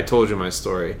 all right, I told you my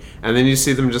story. And then you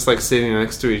see them just like sitting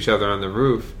next to each other on the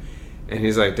roof, and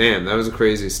he's like, damn, that was a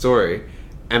crazy story.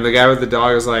 And the guy with the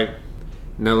dog is like,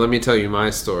 now let me tell you my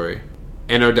story.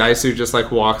 And Odaisu just like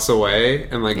walks away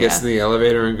and like gets in the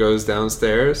elevator and goes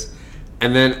downstairs.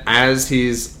 And then as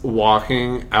he's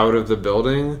walking out of the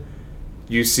building,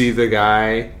 you see the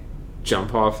guy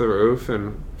jump off the roof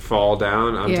and fall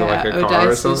down onto like a car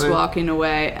or something. Odaisu's walking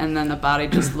away, and then the body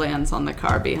just lands on the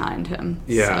car behind him.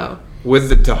 Yeah, so, with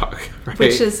the dog, right?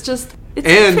 Which is just,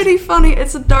 it's pretty funny.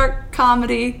 It's a dark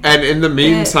comedy. And in the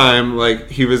meantime,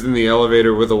 like, he was in the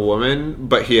elevator with a woman,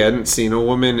 but he hadn't seen a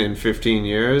woman in 15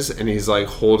 years, and he's like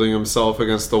holding himself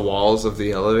against the walls of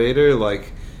the elevator,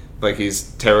 like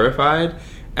he's terrified.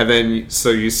 And then, so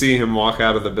you see him walk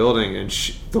out of the building, and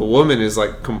the woman is,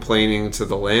 like, complaining to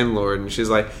the landlord, and she's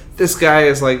like, this guy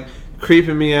is, like,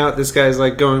 creeping me out, this guy's,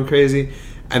 like, going crazy.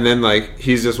 And then, like,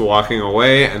 he's just walking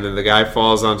away, and then the guy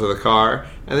falls onto the car,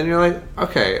 and then you're like,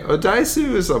 okay,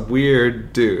 Odaisu is a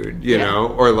weird dude, you know?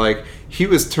 Or, like, he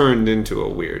was turned into a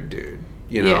weird dude,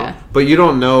 you know? Yeah. But you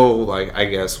don't know, like, I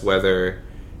guess, whether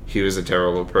he was a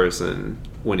terrible person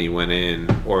when he went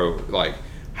in, or, like,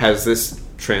 has this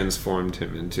transformed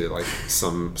him into like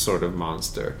some sort of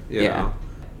monster, you know?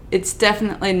 It's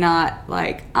definitely not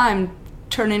like, I'm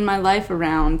turning my life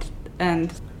around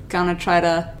and gonna try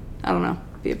to, I don't know,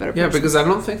 be a better person. Yeah, because I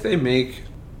don't think they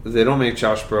don't make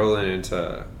Josh Brolin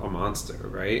into a monster,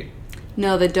 right?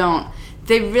 No, they don't.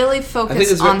 They really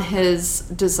focus on his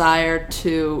desire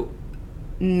to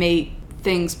make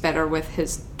things better with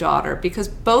his daughter, because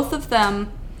both of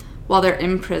them, while they're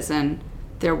in prison,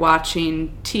 they're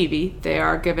watching TV. They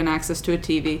are given access to a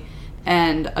TV.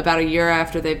 And about a year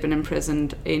after they've been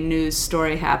imprisoned, a news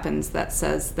story happens that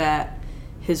says that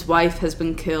his wife has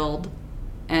been killed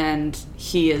and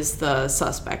he is the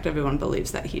suspect. Everyone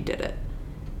believes that he did it.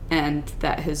 And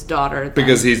that his daughter...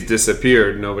 Because he's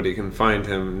disappeared. Nobody can find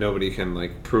him. Nobody can,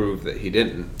 like, prove that he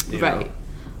didn't. You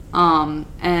know?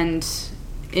 And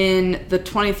in the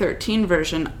 2013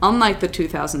 version, unlike the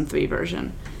 2003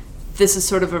 version, this is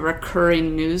sort of a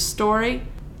recurring news story.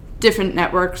 Different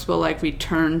networks will like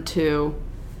return to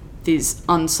these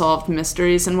unsolved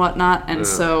mysteries and whatnot. And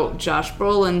so Josh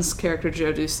Brolin's character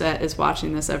Joe Doucette is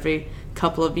watching this every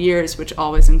couple of years, which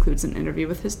always includes an interview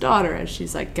with his daughter as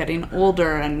she's like getting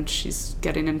older and she's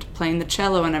getting into playing the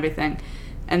cello and everything.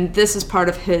 And this is part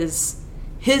of his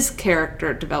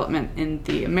character development in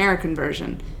the American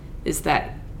version, is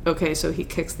that okay, so he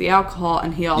kicks the alcohol,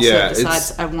 and he also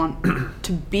decides, I want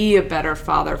to be a better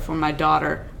father for my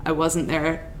daughter. I wasn't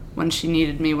there when she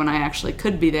needed me, when I actually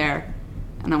could be there,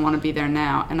 and I want to be there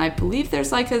now. And I believe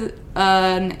there's like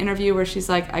an interview where she's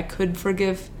like, I could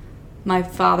forgive my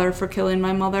father for killing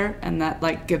my mother, and that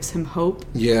like gives him hope.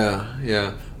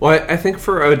 Yeah. Well, I think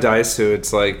for Odaisu,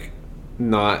 it's like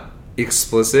not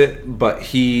explicit, but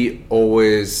he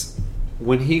always,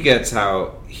 when he gets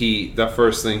out, the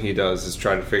first thing he does is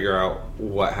try to figure out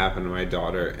what happened to my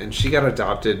daughter, and she got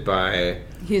adopted by...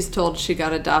 He's told she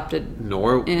got adopted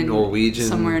Norwegian...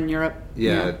 somewhere in Europe.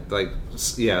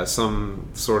 Some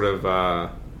sort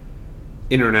of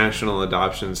international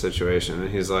adoption situation. And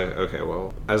he's like, okay,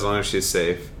 well, as long as she's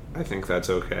safe, I think that's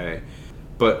okay.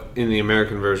 But in the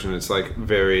American version, it's like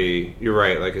very... You're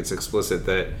right, like it's explicit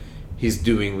that he's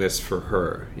doing this for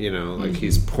her, like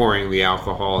he's pouring the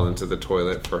alcohol into the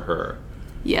toilet for her.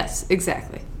 Yes,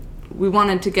 exactly. We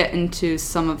wanted to get into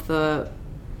some of the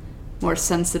more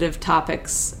sensitive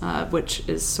topics, which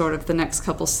is sort of the next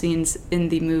couple scenes in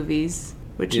the movies,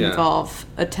 which involve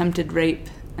attempted rape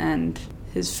and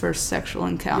his first sexual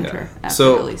encounter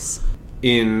after release.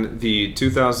 In the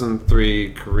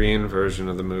 2003 Korean version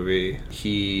of the movie,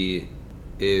 he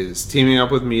is teaming up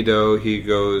with Mido. He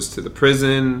goes to the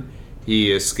prison.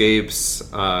 He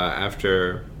escapes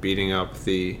after beating up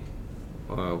the...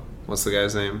 what's the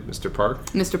guy's name? Mr. Park?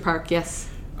 Mr. Park, yes.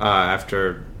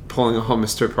 After pulling all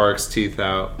Mr. Park's teeth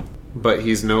out. But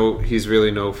he's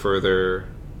really no further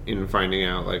in finding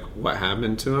out like what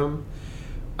happened to him.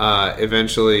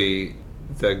 Eventually,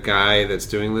 the guy that's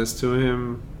doing this to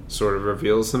him sort of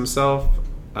reveals himself.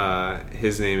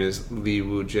 His name is Lee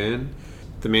Woo-jin.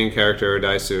 The main character,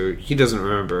 Odaisu, he doesn't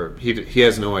remember. He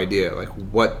has no idea, like,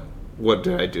 what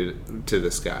did I do to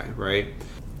this guy, right?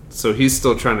 So he's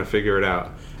still trying to figure it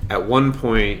out. At one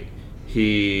point,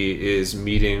 he is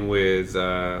meeting with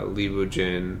Lee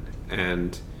Woo-jin,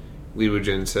 and Lee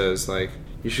Woo-jin says, like,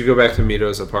 you should go back to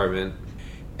Mido's apartment.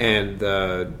 And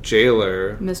the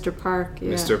jailer... Mr. Park,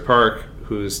 yeah. Mr. Park,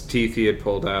 whose teeth he had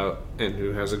pulled out and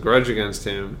who has a grudge against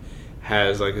him,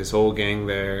 has, like, his whole gang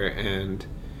there and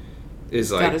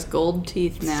is, like... got his gold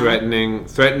teeth now. Threatening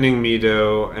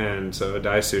Mido, and so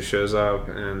Daisu shows up,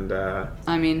 and...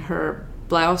 I mean, her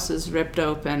blouse is ripped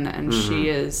open, and she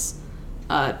is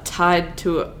tied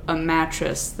to a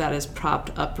mattress that is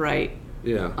propped upright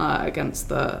against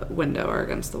the window or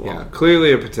against the wall. Yeah,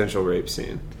 clearly a potential rape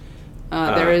scene.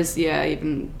 There is,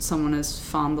 even someone is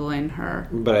fondling her.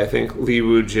 But I think Lee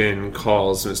Woo-jin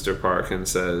calls Mr. Park and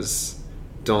says,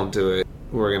 don't do it.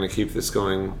 We're going to keep this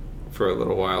going for a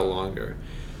little while longer.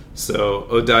 So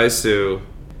Odaisu,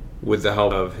 with the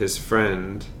help of his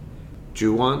friend,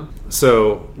 Juwon.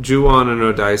 So Juwon and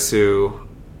Odaisu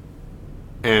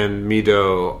and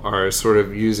Mido are sort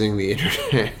of using the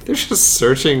internet. They're just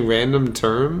searching random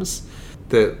terms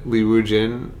that Lee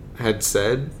Woo-jin had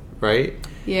said, right?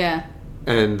 Yeah.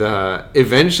 And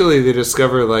eventually they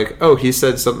discover, like, oh, he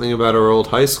said something about our old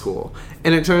high school.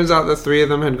 And it turns out the three of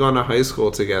them had gone to high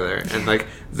school together. And, like,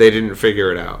 they didn't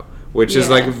figure it out. Which is,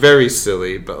 like, very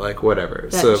silly, but, like, whatever.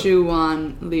 That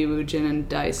Juwon, Lee Woo-jin, and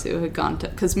Daisu had gone to...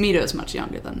 Because Mido's much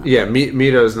younger than them. Yeah,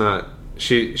 Mido's not...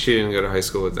 She didn't go to high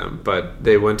school with them. But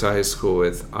they went to high school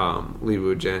with Lee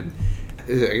Woo-jin.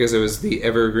 I guess it was the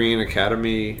Evergreen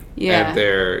Academy. Yeah. And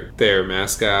their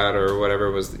mascot or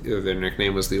whatever was... Their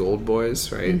nickname was the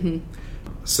Oldboys, right? Mm-hmm.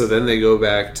 So then they go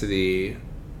back to the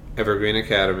Evergreen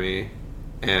Academy,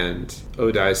 and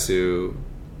Odaisu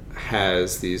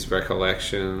has these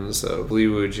recollections of Lee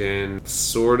Woo-jin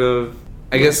sort of,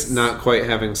 I guess not quite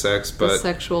having sex, but... The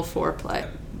sexual foreplay.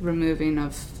 Removing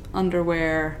of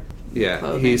underwear,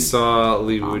 clothing, he saw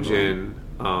Lee Woo-jin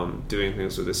doing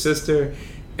things with his sister,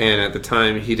 and at the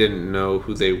time he didn't know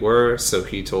who they were, so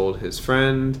he told his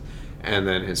friend, and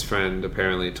then his friend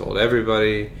apparently told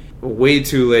everybody. Way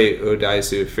too late,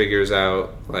 Odaisu figures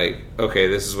out, like, okay,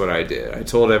 this is what I did. I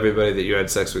told everybody that you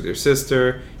had sex with your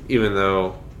sister, even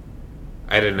though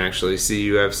I didn't actually see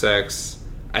you have sex.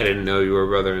 I didn't know you were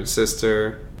brother and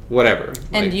sister. Whatever.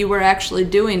 And like, you were actually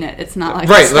doing it. It's not like...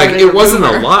 Right, like, it wasn't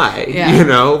a lie. You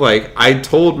know? Like, I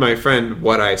told my friend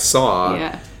what I saw.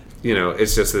 Yeah. You know,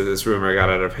 it's just that this rumor got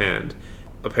out of hand.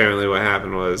 Apparently what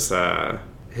happened was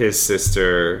his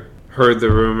sister heard the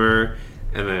rumor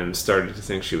and then started to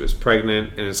think she was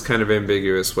pregnant. And it's kind of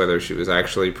ambiguous whether she was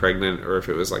actually pregnant or if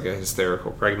it was like a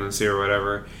hysterical pregnancy or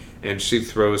whatever. And she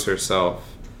throws herself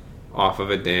off of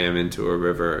a dam into a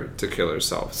river to kill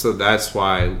herself. So that's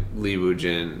why Lee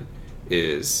Woo-jin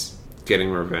is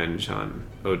getting revenge on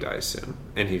Odaisu.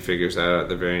 And he figures that out at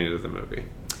the very end of the movie.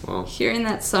 Well, hearing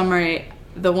that summary,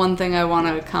 the one thing I want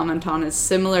to comment on is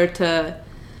similar to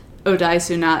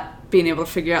Odaisu not being able to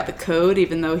figure out the code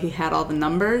even though he had all the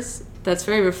numbers. That's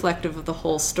very reflective of the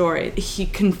whole story. He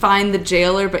can find the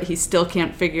jailer, but he still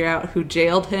can't figure out who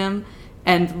jailed him.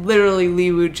 And literally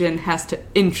Lee Woo-jin has to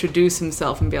introduce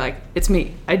himself and be like, it's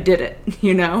me, I did it,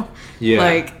 you know? Yeah.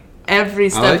 Like,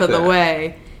 every step of the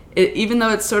way, even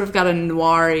though it's sort of got a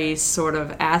noir-y sort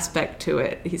of aspect to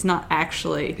it, he's not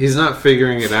actually... He's not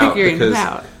figuring it out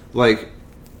because, like,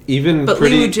 But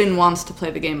Lee Woo-jin wants to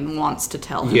play the game and wants to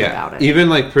tell him about it. Even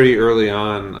like pretty early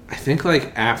on, I think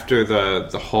like after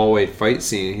the hallway fight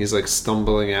scene, he's like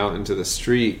stumbling out into the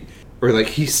street, or like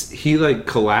he like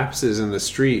collapses in the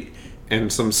street,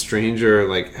 and some stranger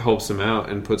like helps him out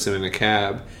and puts him in a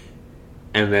cab,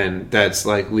 and then that's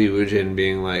like Lee Woo-jin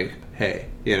being like, hey,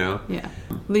 you know? Yeah.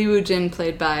 Lee Woo-jin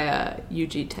played by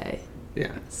Yuji Tae.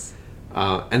 Yeah. Yes.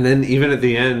 And then even at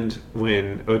the end,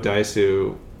 when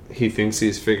Odaisu, he thinks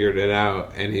he's figured it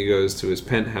out, and he goes to his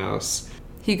penthouse.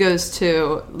 He goes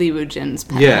to Lee Woo-jin's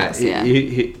penthouse,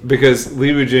 he, because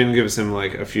Lee Woo-jin gives him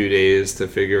like a few days to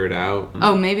figure it out.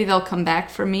 Oh, maybe they'll come back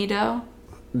for Mido?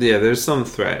 Yeah, there's some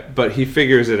threat, but he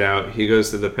figures it out. He goes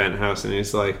to the penthouse, and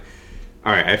he's like,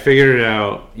 all right, I figured it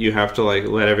out. You have to like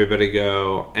let everybody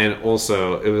go, and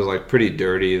also it was like pretty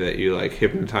dirty that you like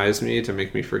hypnotized me to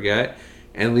make me forget.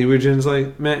 And Lee Woo-jin's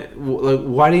like, man, like,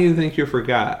 why do you think you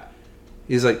forgot?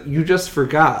 He's like, you just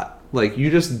forgot. Like,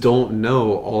 you just don't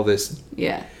know all this.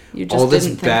 Yeah, you just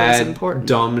didn't think it was important.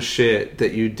 Dumb shit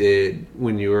that you did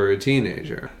when you were a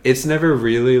teenager. It's never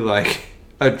really like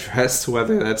addressed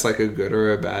whether that's like a good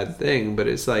or a bad thing, but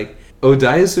it's like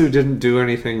Odaisu didn't do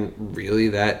anything really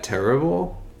that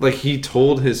terrible. Like, he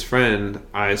told his friend,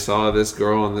 I saw this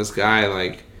girl and this guy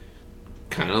like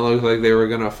kind of looked like they were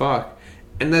gonna fuck,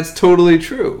 and that's totally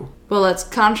true. Well, let's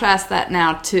contrast that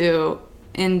now to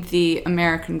in the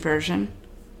American version,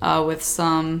 with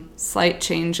some slight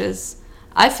changes.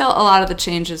 I felt a lot of the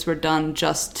changes were done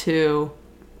just to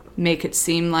make it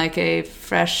seem like a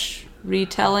fresh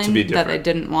retelling, that they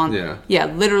didn't want. Yeah,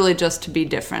 literally just to be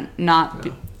different, not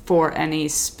for any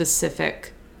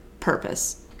specific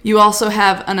purpose. You also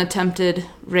have an attempted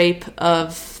rape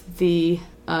of the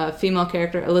female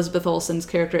character. Elizabeth Olsen's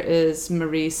character is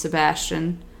Marie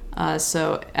Sebastian.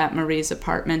 So at Marie's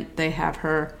apartment, they have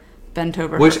her bent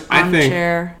over her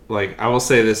armchair. Like, I will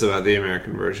say this about the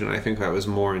American version. I think that was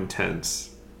more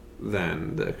intense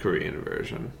than the Korean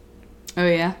version. Oh,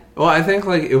 yeah? Well, I think,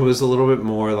 like, it was a little bit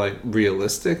more, like,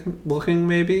 realistic looking,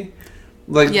 maybe.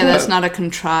 Like, yeah, that's not a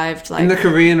contrived, like... In the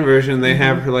Korean version, they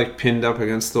have her, like, pinned up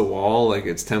against the wall, like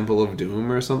it's Temple of Doom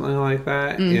or something like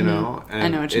that, you know? And I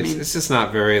know what you mean. It's just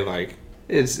not very, like...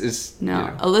 It's no, you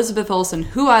know. Elizabeth Olsen,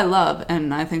 who I love,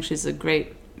 and I think she's a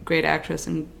great actress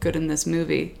and good in this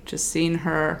movie, just seeing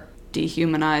her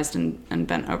dehumanized and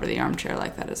bent over the armchair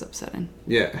like that is upsetting.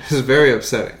 Yeah, it's very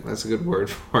upsetting. That's a good word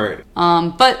for it.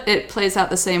 But it plays out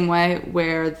the same way,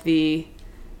 where the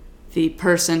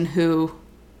person who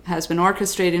has been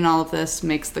orchestrating all of this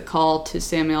makes the call to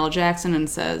Samuel L. Jackson and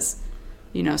says,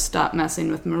 you know, stop messing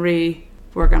with Marie.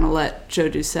 We're going to let Joe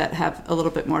Doucette have a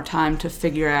little bit more time to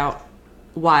figure out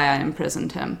why I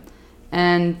imprisoned him.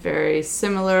 And very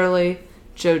similarly,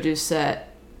 Joe Doucette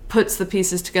puts the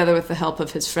pieces together with the help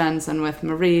of his friends and with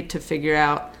Marie to figure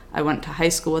out, I went to high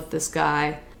school with this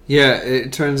guy. Yeah,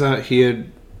 it turns out he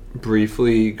had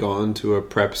briefly gone to a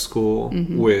prep school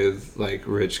with, like,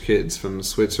 rich kids from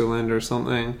Switzerland or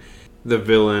something. The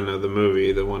villain of the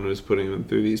movie, the one who was putting them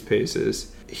through these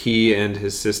paces, he and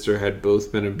his sister had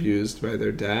both been abused by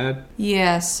their dad.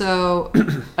 Yeah, so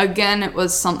again, it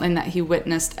was something that he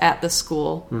witnessed at the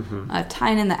school.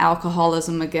 Tying in the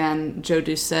alcoholism again,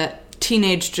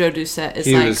 teenage Joe Doucette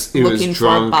is looking for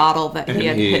a bottle that he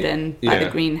had hidden by the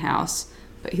greenhouse.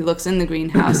 But he looks in the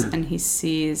greenhouse and he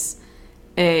sees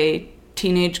a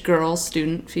teenage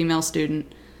female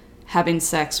student, having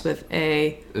sex with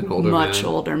an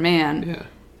older man. Yeah.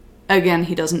 Again,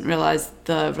 he doesn't realize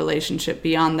the relationship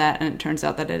beyond that, and it turns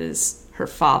out that it is her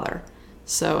father.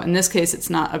 So in this case, it's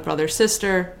not a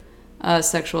brother-sister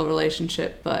sexual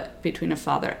relationship, but between a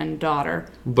father and daughter.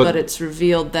 But it's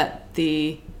revealed that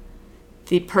the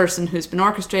person who's been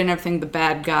orchestrating everything, the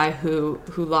bad guy who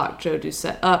locked Joe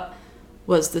Doucette up,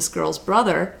 was this girl's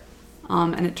brother.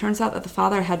 And it turns out that the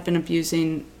father had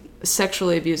been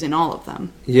sexually abusing all of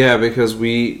them. Yeah, because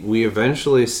we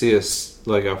eventually see a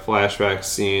flashback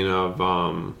scene of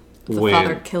the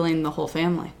father killing the whole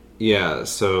family. Yeah,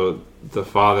 so the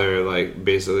father like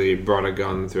basically brought a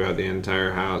gun throughout the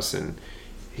entire house, and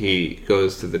he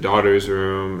goes to the daughter's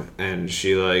room, and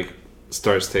she like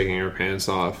starts taking her pants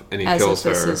off, and he kills her.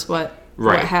 This is what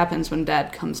happens when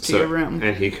dad comes to your room.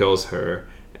 And he kills her,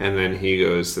 and then he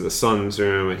goes to the son's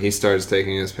room, and he starts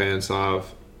taking his pants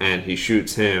off. And he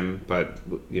shoots him, but,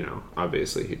 you know,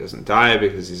 obviously he doesn't die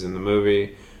because he's in the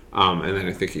movie. And then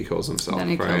I think he kills himself,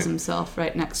 kills himself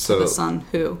right next to the son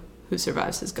who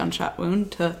survives his gunshot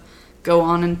wound to go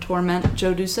on and torment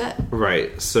Joe Doucette.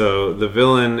 Right. So the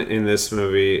villain in this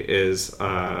movie is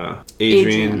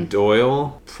Adrian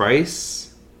Doyle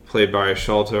Price, played by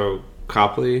Sholto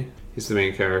Copley. He's the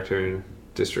main character in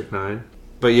District 9.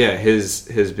 But yeah,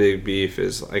 his big beef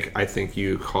is like, I think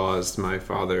you caused my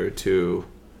father to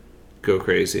go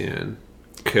crazy and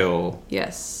kill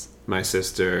Yes. my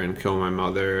sister and kill my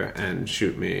mother and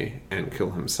shoot me and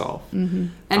kill himself. Mm-hmm.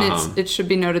 And it should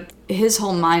be noted, his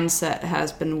whole mindset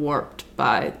has been warped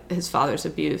by his father's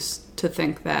abuse to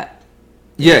think that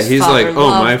he's like, oh,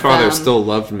 my father them. still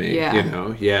loved me. Yeah. You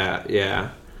know,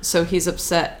 yeah. So he's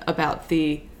upset about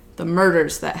the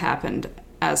murders that happened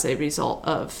as a result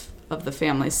of the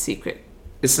family's secret.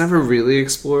 It's never really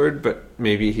explored, but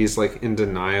maybe he's like in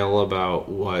denial about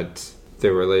what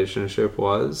their relationship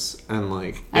was, and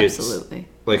like Absolutely.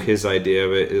 like his idea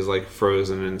of it is like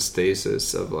frozen in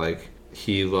stasis of like,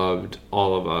 he loved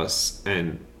all of us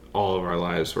and all of our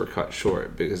lives were cut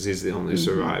short because he's the only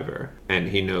survivor, and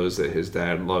he knows that his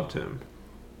dad loved him.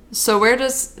 So where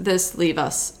does this leave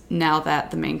us now that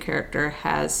the main character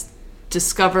has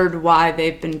discovered why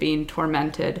they've been being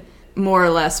tormented, more or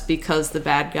less because the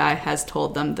bad guy has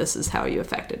told them, this is how you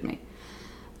affected me?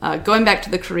 Going back to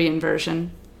the Korean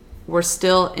version, we're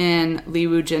still in Lee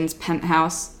Woo-jin's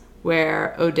penthouse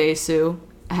where Odae-soo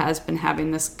has been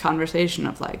having this conversation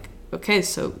of like, okay,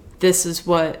 so this is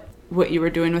what you were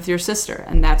doing with your sister,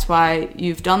 and that's why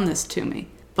you've done this to me.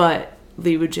 But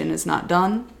Lee Woo-jin is not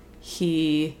done.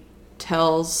 He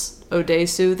tells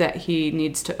Odae-soo that he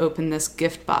needs to open this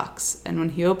gift box, and when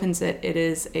he opens it, it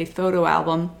is a photo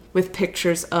album with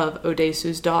pictures of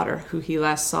Odae-soo's daughter, who he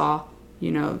last saw,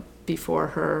 before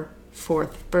her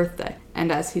 4th birthday.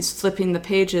 And as he's flipping the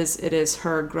pages, it is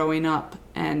her growing up,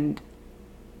 and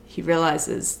he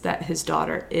realizes that his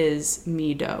daughter is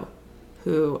Mi-do,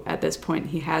 who at this point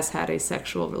he has had a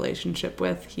sexual relationship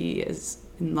with. He is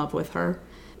in love with her.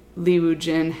 Lee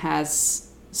Woo-jin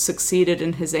has succeeded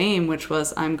in his aim, which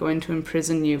was, I'm going to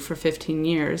imprison you for 15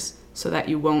 years so that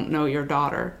you won't know your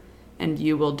daughter, and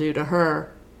you will do to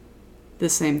her the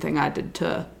same thing I did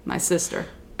to my sister.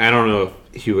 I don't know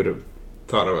if he would have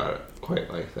thought about it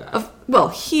quite like that. Well,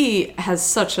 he has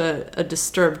such a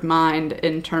disturbed mind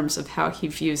in terms of how he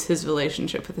views his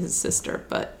relationship with his sister,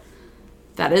 but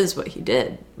that is what he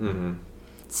did. Mm-hmm.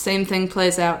 Same thing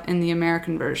plays out in the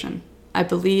American version. I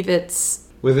believe it's...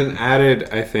 with an added,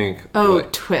 I think...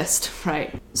 twist,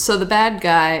 right. So the bad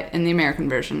guy in the American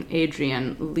version,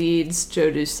 Adrian, leads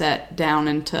Joe Doucette down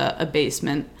into a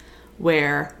basement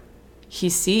where he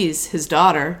sees his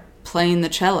daughter playing the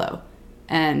cello.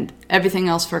 And everything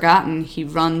else forgotten, he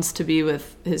runs to be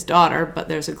with his daughter, but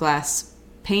there's a glass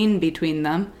pane between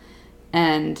them.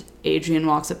 And Adrian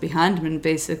walks up behind him and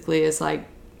basically is like,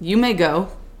 you may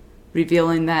go,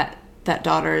 revealing that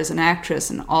daughter is an actress,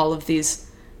 and all of these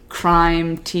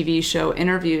crime TV show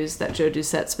interviews that Joe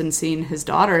Doucette's been seeing his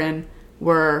daughter in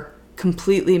were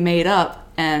completely made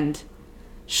up and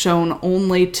shown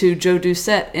only to Joe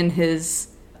Doucette in his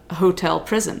hotel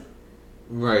prison.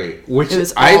 Right, which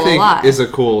I think is a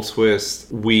cool twist.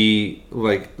 We,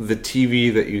 like, the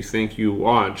TV that you think you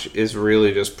watch is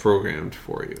really just programmed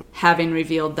for you. Having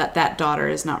revealed that daughter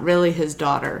is not really his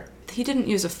daughter. He didn't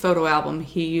use a photo album,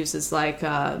 he uses like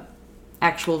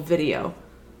actual video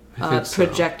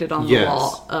projected on the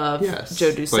wall of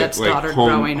Joe Doucette's daughter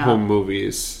growing up. Home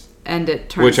movies. And it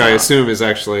turns which I out, assume is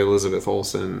actually Elizabeth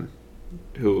Olsen,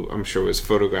 who I'm sure was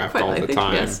photographed all the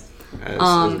time. Yes.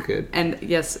 As a kid. And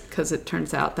yes, because it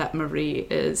turns out that Marie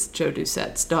is Joe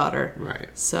Doucette's daughter. Right.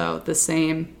 So the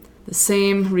same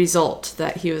result,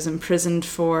 that he was imprisoned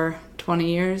for 20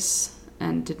 years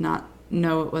and did not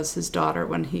know it was his daughter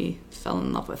when he fell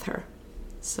in love with her.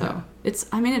 So it's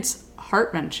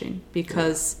heart-wrenching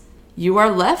because you are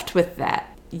left with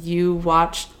that. You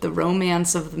watched the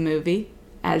romance of the movie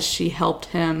as she helped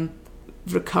him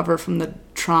recover from the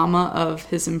trauma of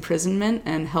his imprisonment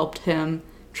and helped him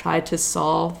try to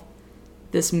solve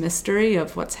this mystery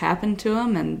of what's happened to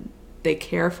him, and they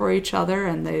care for each other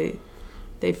and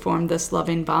they form this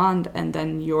loving bond, and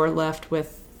then you're left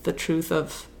with the truth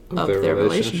of their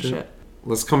relationship.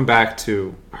 Let's come back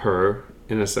to her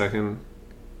in a second.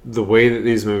 The way that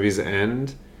these movies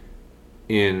end,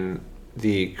 in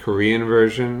the Korean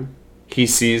version, he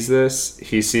sees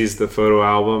the photo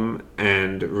album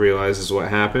and realizes what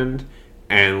happened,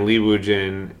 and Lee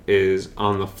Woo-jin is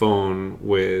on the phone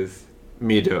with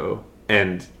Mi-do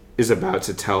and is about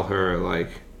to tell her, like,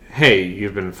 hey,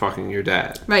 you've been fucking your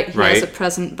dad. Right, he has a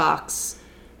present box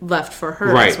left for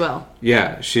her as well.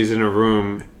 Yeah, she's in a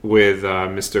room with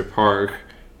Mr. Park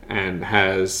and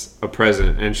has a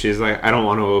present, and she's like, I don't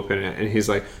want to open it. And he's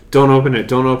like, don't open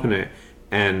it.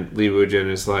 And Lee Woo-jin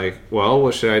is like, well,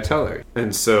 what should I tell her?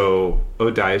 And so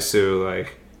Odae-soo,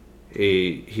 like,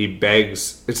 he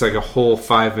begs. It's like a whole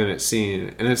 5-minute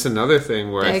scene, and it's another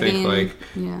thing where Begging, I think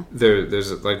yeah.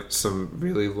 there's like some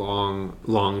really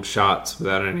long shots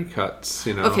without any cuts.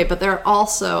 Okay, but there are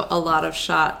also a lot of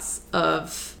shots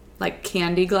of like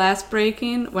candy glass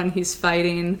breaking when he's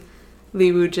fighting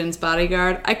Lee Woo-jin's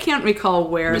bodyguard. I can't recall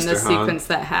where in Mr. this Han. sequence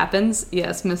that happens.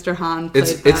 Yes, Mr. Han played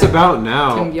It's by about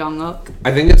now. Kim Jong-uk.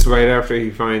 I think it's right after he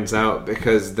finds out,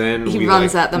 because then He we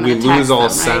runs at them we and attacks lose all them,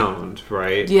 right? sound,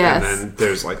 right? Yes. And then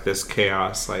there's like this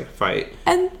chaos like fight.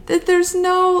 And there's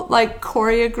no like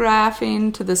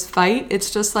choreographing to this fight.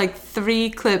 It's just like 3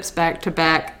 clips back to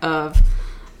back of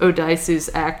Odaisu's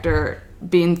actor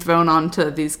being thrown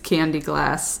onto these candy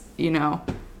glass,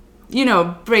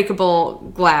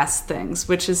 breakable glass things,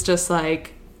 which is just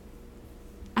like,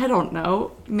 I don't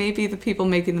know. Maybe the people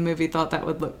making the movie thought that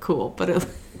would look cool, but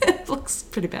it looks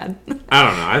pretty bad. I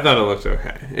don't know. I thought it looked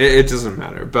okay. It doesn't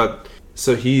matter. But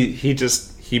so he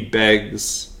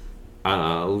begs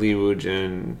Lee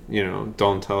Woo-jin,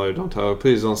 don't tell her,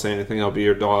 please don't say anything. I'll be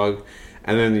your dog.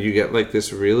 And then you get like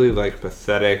this really like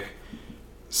pathetic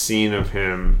scene of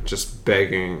him just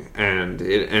begging, and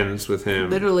it ends with him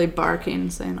Literally barking,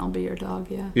 saying, I'll be your dog,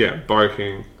 yeah.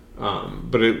 barking,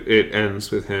 but it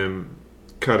ends with him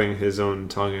cutting his own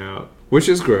tongue out, which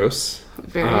is gross.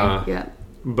 Very, yeah.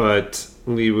 But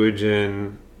Lee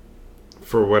Woo-jin,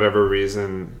 for whatever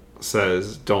reason,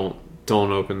 says don't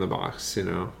open the box,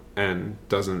 and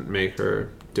doesn't make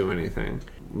her do anything.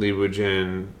 Lee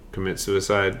Woo-jin commits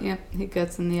suicide. Yeah, he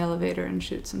gets in the elevator and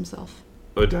shoots himself.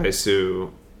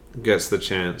 Odaisu gets the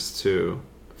chance to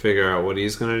figure out what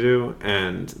he's going to do,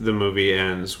 and the movie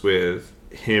ends with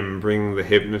him bringing the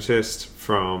hypnotist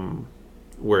from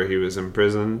where he was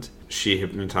imprisoned. She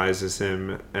hypnotizes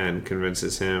him and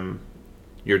convinces him,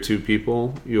 you're 2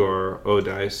 people. You're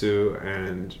Odaisu,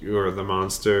 and you're the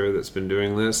monster that's been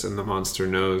doing this, and the monster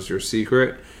knows your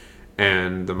secret,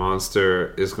 and the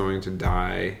monster is going to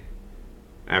die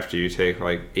after you take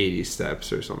like 80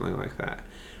 steps or something like that.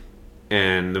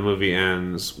 And the movie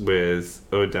ends with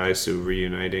Odaisu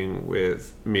reuniting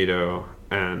with Mito,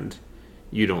 and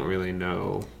you don't really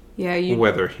know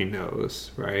whether he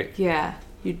knows, right? Yeah,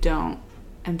 you don't.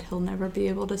 And he'll never be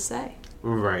able to say.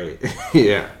 Right.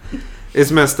 Yeah.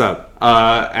 It's messed up.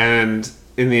 And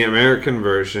in the American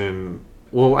version,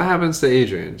 well, what happens to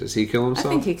Adrian? Does he kill himself? I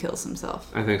think he kills himself.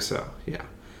 I think so, yeah.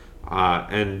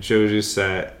 And Joe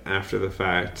Doucette, after the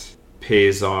fact,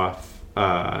 pays off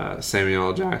Samuel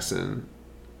L. Jackson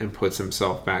and puts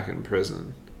himself back in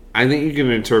prison. I think you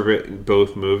can interpret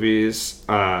both movies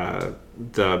the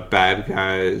bad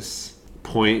guy's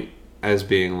point as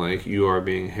being like, you are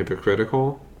being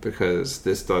hypocritical because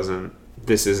this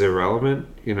is irrelevant,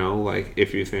 like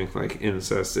if you think like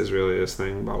incest is really this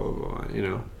thing, blah blah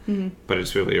blah, Mm-hmm. but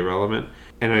it's really irrelevant.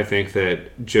 And I think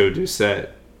that Joe Doucette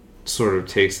sort of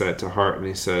takes that to heart, and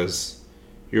he says,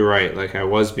 you're right, like I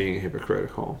was being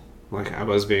hypocritical, like I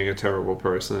was being a terrible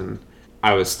person.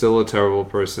 I was still a terrible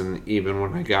person even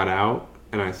when I got out,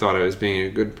 and I thought I was being a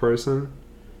good person.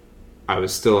 I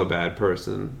was still a bad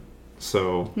person,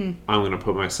 so I'm going to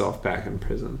put myself back in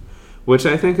prison, which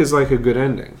I think is like a good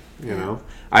ending, you know?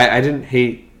 I didn't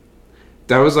hate...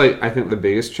 That was like, I think the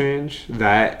biggest change,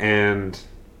 that and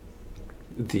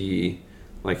the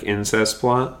like incest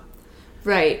plot.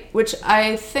 Right, which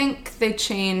I think they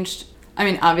changed... I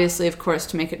mean, obviously, of course,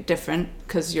 to make it different,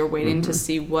 because you're waiting to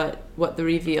see what the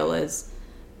reveal is.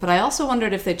 But I also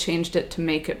wondered if they changed it to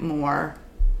make it more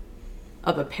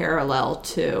of a parallel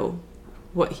to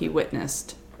what he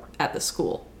witnessed at the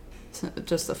school. So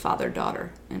just the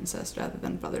father-daughter incest rather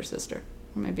than brother-sister.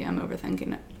 Or maybe I'm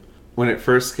overthinking it. When it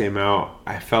first came out,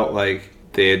 I felt like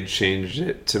they had changed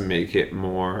it to make it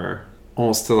more...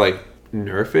 almost to, like,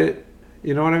 nerf it.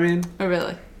 You know what I mean? Oh,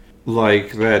 really?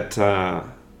 Like that...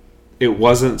 it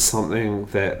wasn't something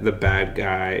that the bad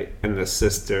guy and the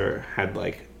sister had,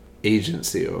 like,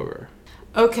 agency over.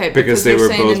 Okay, because they you're were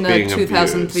saying both in the being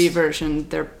 2003 abused. version,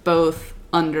 they're both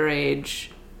underage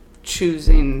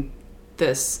choosing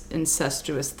this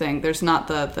incestuous thing. There's not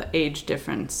the age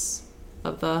difference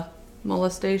of the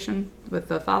molestation with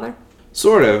the father?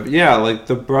 Sort of, yeah. Like,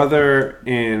 the brother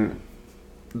in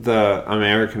the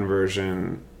American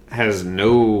version has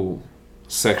no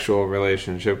sexual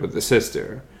relationship with the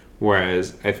sister.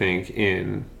 Whereas I think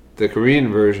in the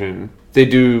Korean version, they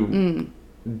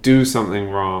do something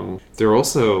wrong. They're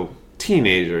also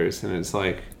teenagers, and it's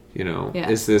like,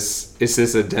 is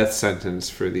this a death sentence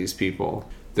for these people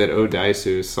that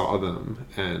Odaisu saw them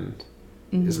and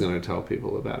is going to tell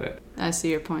people about it? I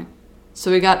see your point. So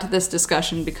we got to this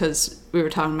discussion because we were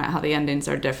talking about how the endings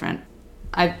are different.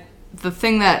 I the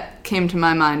thing that came to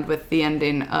my mind with the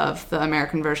ending of the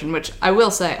American version, which I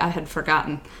will say I had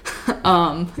forgotten,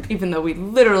 even though we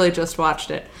literally just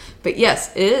watched it. But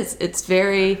yes, it is. It's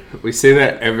very... We say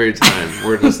that every time.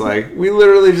 We're just like, we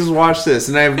literally just watched this,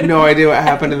 and I have no idea what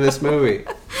happened in this movie.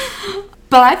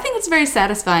 But I think it's a very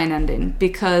satisfying ending,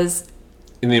 because...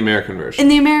 In the American version. In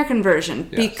the American version.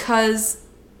 Yes. Because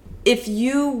if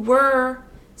you were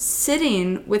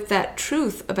sitting with that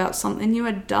truth about something you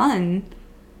had done,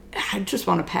 I'd just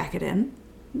want to pack it in.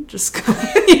 Just go,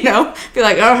 be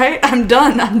like, all right, I'm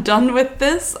done. I'm done with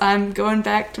this. I'm going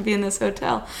back to be in this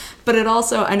hotel. But it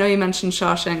also, I know you mentioned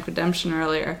Shawshank Redemption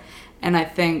earlier, and I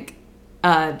think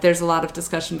there's a lot of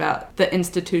discussion about the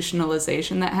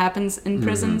institutionalization that happens in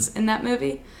prisons in that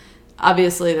movie.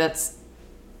 Obviously, that's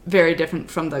very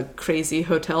different from the crazy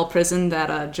hotel prison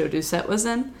that Joe Doucette was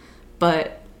in.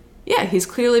 But yeah, he's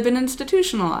clearly been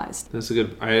institutionalized. That's a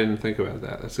good... I didn't think about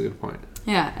that. That's a good point.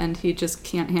 Yeah, and he just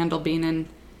can't handle being in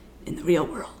the real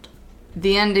world.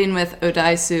 The ending with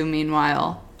Odaisu,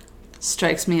 meanwhile,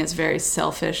 strikes me as very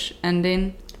selfish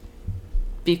ending,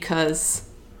 because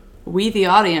we, the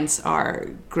audience,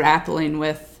 are grappling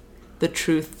with the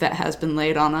truth that has been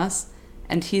laid on us,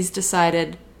 and he's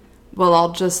decided, well,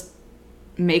 I'll just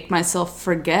make myself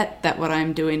forget that what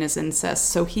I'm doing is incest.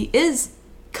 So he is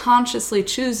consciously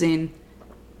choosing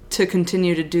to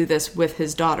continue to do this with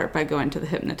his daughter by going to the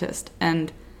hypnotist.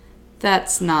 And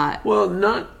that's not...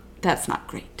 Well, That's not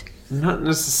great. Not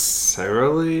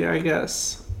necessarily, I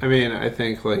guess. I mean, I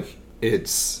think, like,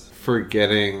 it's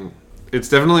forgetting... It's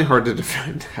definitely hard to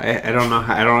defend. I don't know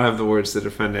how... I don't have the words to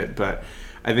defend it, but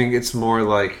I think it's more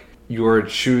like you're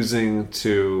choosing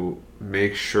to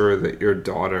make sure that your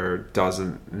daughter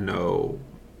doesn't know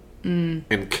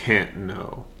and can't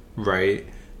know, right?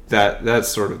 That's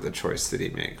sort of the choice that he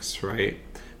makes, right?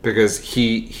 Because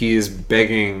he is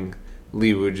begging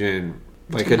Lee Woo-jin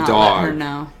like to a not dog. let her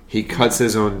know. He cuts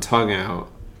his own tongue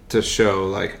out to show,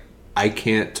 like, I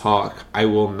can't talk. I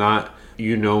will not.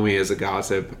 You know me as a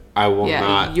gossip. I will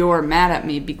not. You're mad at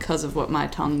me because of what my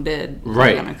tongue did.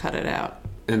 Right. I'm gonna cut it out.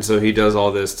 And so he does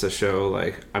all this to show,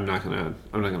 like, I'm not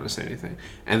gonna say anything.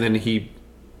 And then he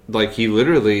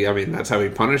literally, I mean, that's how he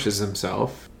punishes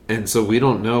himself. And so we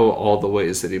don't know all the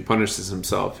ways that he punishes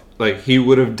himself. Like, he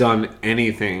would have done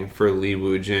anything for Lee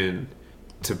Woo-jin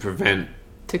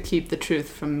to keep the truth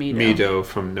from Mido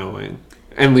from knowing.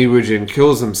 And Lee Woo-jin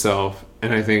kills himself,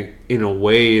 and I think in a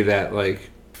way that, like,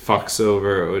 fucks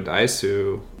over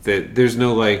Odaisu, that there's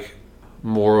no, like,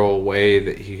 moral way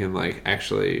that he can, like,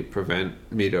 actually prevent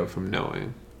Mido from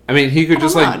knowing. I mean, he could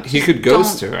he could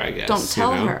ghost her, I guess. Don't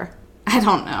tell her. I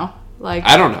don't know. Like,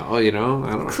 I don't know, I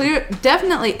don't know.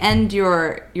 Definitely end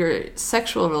your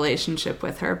sexual relationship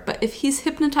with her, but if he's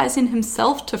hypnotizing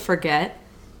himself to forget,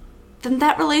 then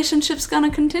that relationship's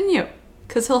gonna continue,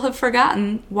 because he'll have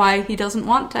forgotten why he doesn't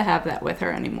want to have that with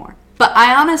her anymore. But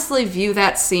I honestly view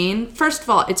that scene, first of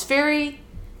all,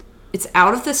 it's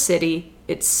out of the city,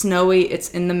 it's snowy, it's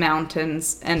in the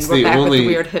mountains, and we're back with the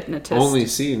weird hypnotist. Only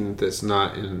scene that's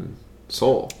not in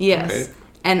Seoul. Yes.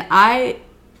 Right?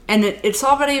 And it's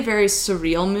already a very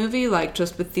surreal movie, like,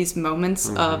 just with these moments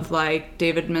of, like,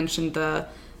 David mentioned the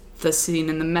scene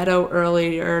in the meadow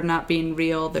earlier not being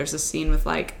real. There's a scene with,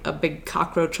 like, a big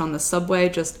cockroach on the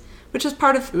subway, which is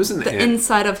part of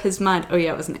inside of his mind. Oh,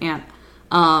 yeah, it was an ant.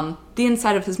 The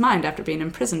inside of his mind after being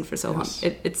imprisoned for so long.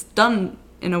 It's done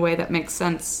in a way that makes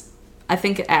sense. I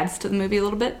think it adds to the movie a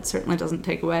little bit. It certainly doesn't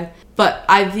take away. But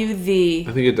I think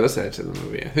it does add to the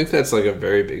movie. I think that's, like, a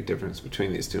very big difference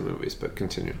between these two movies, but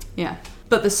continue. Yeah.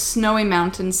 But the snowy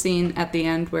mountain scene at the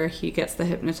end where he gets the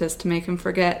hypnotist to make him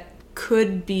forget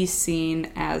could be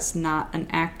seen as not an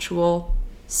actual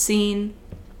scene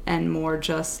and more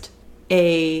just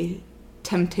a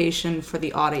temptation for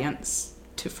the audience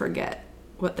to forget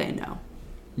what they know.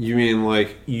 You mean,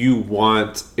 like, you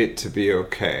want it to be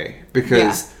okay?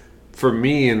 Because for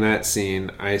me in that scene,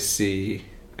 I see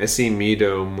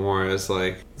Mido more as,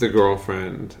 like, the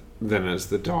girlfriend than as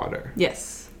the daughter.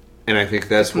 Yes. And I think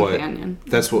that's what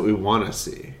we want to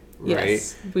see, right?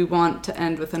 Yes. We want to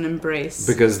end with an embrace.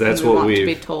 Because that's what we want to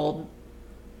be told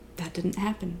that didn't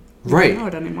happen. We right. don't know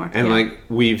it anymore. And like,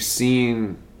 we've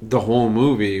seen the whole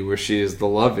movie where she is the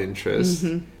love interest.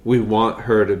 Mm-hmm. We want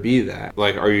her to be that.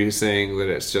 Like, are you saying that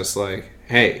it's just like,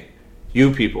 hey,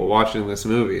 you people watching this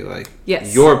movie, like,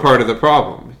 yes, you're part of the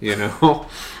problem, you know?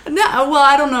 No, well,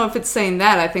 I don't know if it's saying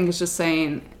that. I think it's just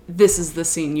saying, this is the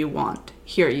scene you want.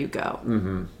 Here you go.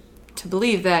 Mm-hmm. To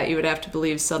believe that, you would have to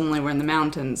believe suddenly we're in the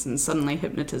mountains and suddenly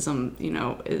hypnotism,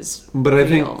 is But I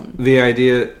real. think the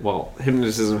idea, well,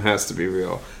 hypnotism has to be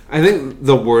real. I think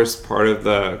the worst part of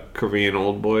the Korean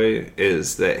Oldboy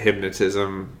is that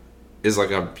hypnotism is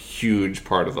like a huge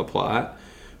part of the plot.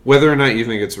 Whether or not you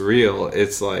think it's real,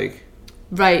 it's like...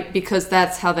 Right, because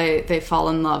that's how they fall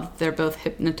in love. They're both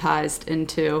hypnotized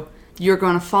into, you're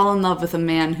going to fall in love with a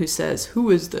man who says,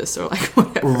 who is this? Or like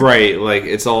whatever. Right, like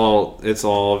it's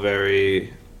all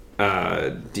very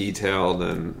detailed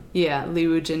and yeah, Lee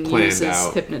Woo-jin uses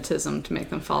out. hypnotism to make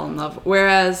them fall in love.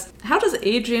 Whereas, how does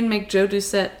Adrian make Joe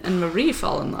Doucette and Marie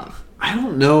fall in love? I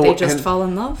don't know. They just fall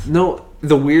in love? No,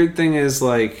 the weird thing is,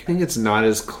 like, I think it's not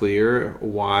as clear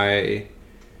why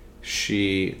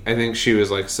I think she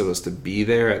was, like, supposed to be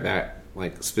there at that,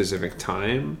 like, specific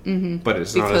time, but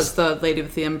it's because the lady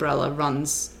with the umbrella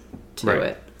runs to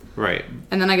it. Right.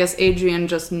 And then I guess Adrian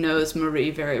just knows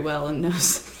Marie very well and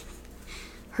knows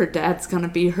her dad's gonna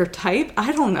be her type.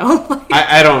 I don't know.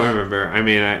 I don't remember. I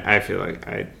mean, I feel like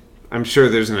I'm sure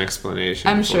there's an explanation.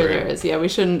 I'm sure there is. Yeah, we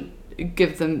shouldn't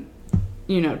give them,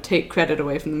 take credit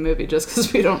away from the movie just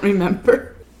because we don't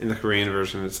remember. In the Korean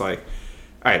version, it's like,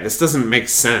 all right, this doesn't make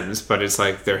sense, but it's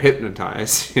like they're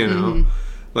hypnotized,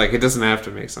 Like, it doesn't have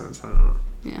to make sense. I don't know.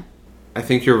 Yeah. I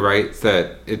think you're right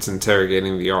that it's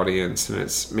interrogating the audience and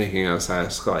it's making us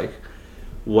ask, like,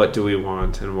 what do we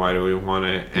want and why do we want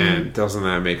it, and doesn't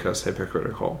that make us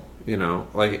hypocritical?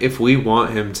 Like, if we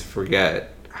want him to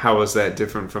forget, how is that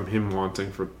different from him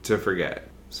wanting to forget?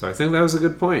 So I think that was a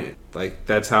good point. Like,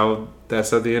 that's how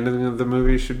the ending of the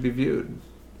movie should be viewed.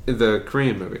 The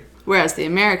Korean movie. Whereas the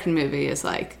American movie is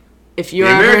like, if you're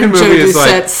ever in Joe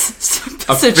Doucette's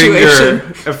a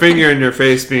situation, a finger in your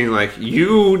face being like,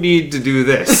 you need to do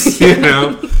this,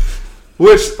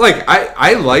 Which, like,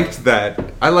 I liked that.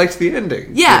 I liked the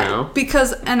ending. Yeah,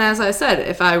 because, and as I said,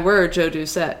 if I were Joe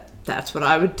Doucette, that's what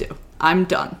I would do. I'm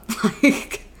done.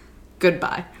 Like,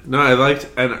 goodbye. No, I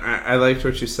liked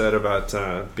what you said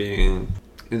about being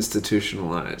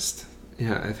institutionalized.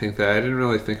 Yeah, I think that I didn't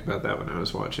really think about that when I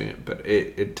was watching it, but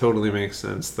it totally makes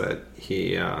sense that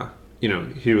he,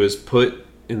 he was put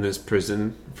in this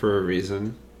prison for a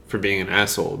reason, for being an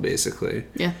asshole, basically.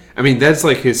 Yeah. I mean, that's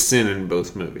like his sin in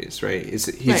both movies, right?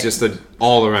 He's just an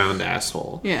all-around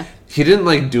asshole. Yeah. He didn't,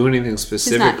 like, do anything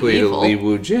specifically to Lee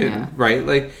Woo-jin, right?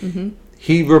 Like,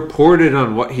 he reported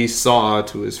on what he saw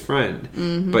to his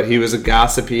friend, but he was a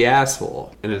gossipy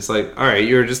asshole. And it's like, all right,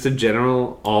 you're just a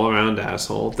general all-around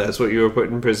asshole. That's what you were put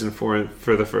in prison for in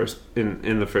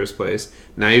the first place.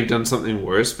 Now you've done something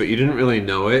worse, but you didn't really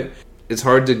know it. It's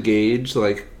hard to gauge,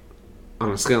 like,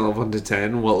 on a scale of 1 to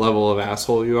 10, what level of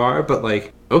asshole you are, but,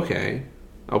 like, okay,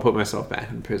 I'll put myself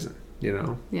back in prison,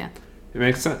 Yeah. It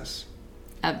makes sense.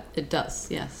 It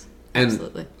does, yes. And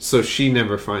absolutely. So she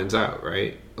never finds out,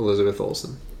 right? Elizabeth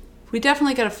Olsen. We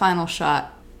definitely get a final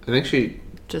shot. I think she...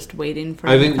 Just waiting for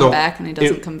him to come back, and he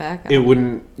doesn't come back. It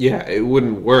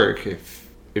wouldn't work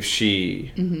if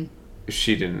she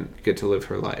didn't get to live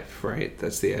her life, right?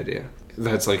 That's the idea.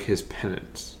 That's like his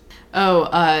penance.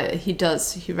 Oh, he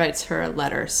does. He writes her a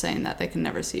letter saying that they can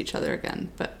never see each other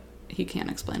again, but he can't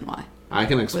explain why. I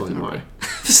can explain why.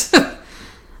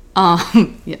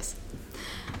 Yes.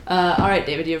 All right,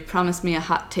 David, you've promised me a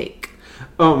hot take.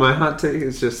 Oh, my hot take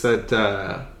is just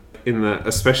that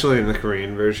especially in the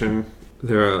Korean version,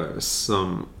 there are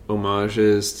some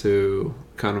homages to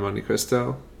Count of Monte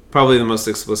Cristo. Probably the most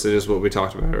explicit is what we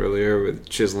talked about earlier with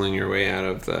chiseling your way out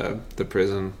of the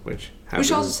prison, which happens. We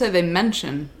should also say they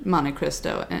mention Monte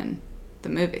Cristo in the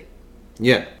movie.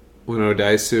 Yeah. When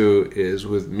Odaisu is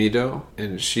with Mido,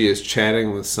 and she is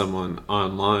chatting with someone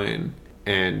online,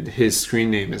 and his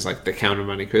screen name is like the Count of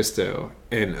Monte Cristo,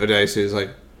 and Odaisu is like,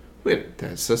 wait,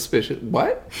 that's suspicious.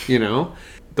 What?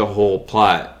 The whole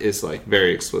plot is like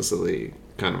very explicitly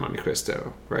Count of Monte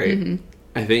Cristo, right? Mm-hmm.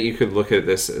 I think you could look at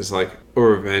this as like a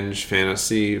revenge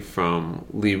fantasy from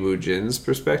Lee Woo-jin's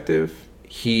perspective.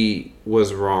 He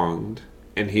was wronged,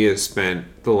 and he has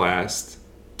spent the last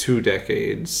 2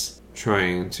 decades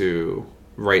trying to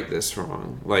right this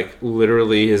wrong. Like,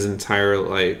 literally his entire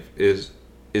life is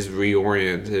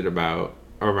reoriented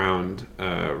around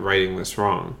righting this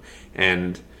wrong.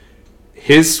 And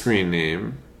his screen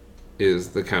name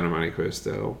is the Count of Monte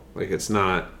Cristo. Like, it's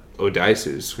not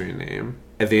Odaisu's screen name.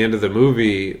 At the end of the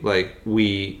movie, like,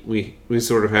 we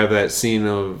sort of have that scene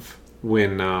of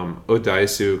when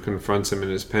Odaisu confronts him in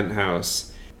his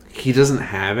penthouse. He doesn't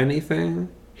have anything.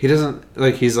 He doesn't,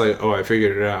 like, he's like, oh, I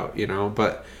figured it out,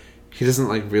 but he doesn't,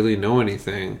 like, really know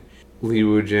anything. Lee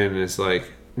Woo-jin is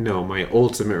like, no, my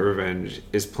ultimate revenge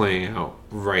is playing out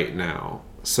right now.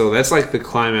 So that's, like, the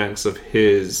climax of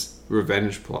his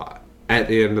revenge plot. At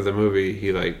the end of the movie,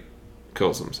 he, like,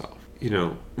 kills himself.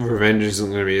 Revenge isn't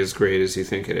going to be as great as you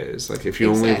think it is. Like, if you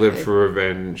only live for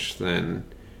revenge, then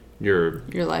your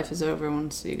life is over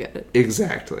once you get it.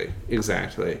 Exactly.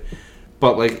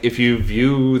 But like, if you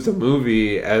view the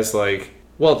movie as like,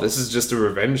 well, this is just a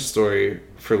revenge story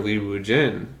for Lee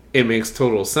Woo-jin, it makes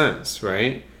total sense,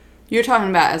 right? You're talking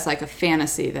about as like a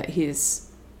fantasy that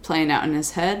he's playing out in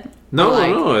his head?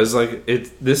 No, it's like,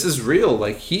 this is real.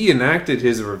 Like, he enacted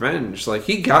his revenge. Like,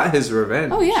 he got his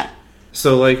revenge. Oh, yeah.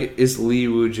 So, like, is Lee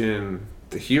Woo-jin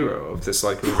the hero of this,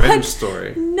 like, revenge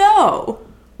story? No.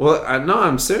 Well, no,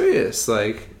 I'm serious.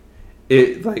 Like,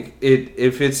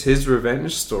 if it's his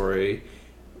revenge story,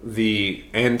 the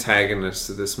antagonist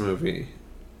of this movie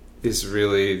is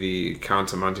really the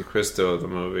Count of Monte Cristo of the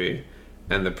movie,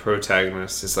 and the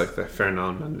protagonist is like the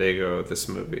Fernand Mondego of this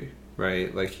movie,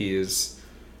 right? Like, he is...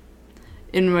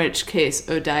 In which case,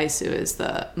 Odaisu is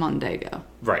the Mondego.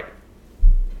 Right.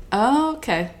 Oh,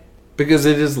 okay. Because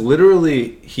it is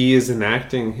literally, he is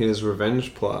enacting his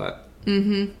revenge plot.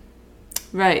 Mm-hmm.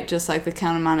 Right, just like the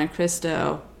Count of Monte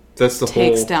Cristo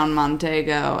takes down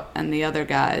Montego and the other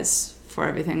guys for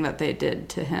everything that they did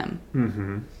to him.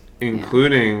 Mm-hmm.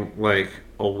 Including, like,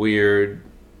 a weird,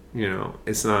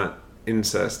 it's not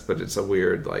incest, but it's a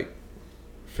weird, like,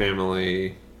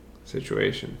 family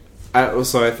situation.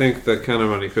 So I think the Count of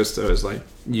Monte Cristo is like,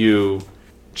 you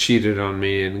cheated on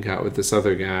me and got with this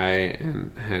other guy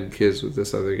and had kids with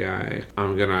this other guy.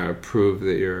 I'm gonna prove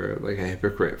that you're like a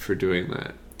hypocrite for doing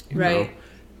that. You know?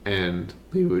 And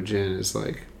Lee Woo-jin is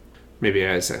like, maybe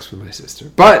I had sex with my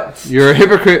sister, but you're a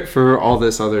hypocrite for all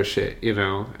this other shit,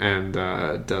 and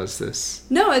does this.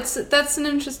 No, that's an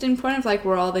interesting point of like,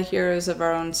 we're all the heroes of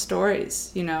our own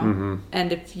stories, Mm-hmm.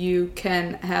 And if you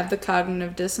can have the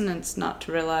cognitive dissonance not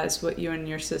to realize what you and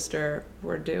your sister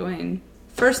were doing.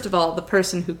 First of all, the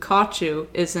person who caught you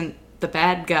isn't the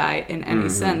bad guy in any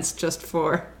sense, just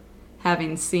for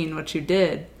having seen what you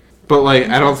did. But like,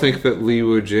 I don't think that Lee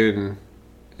Woo-jin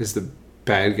is the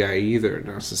bad guy either,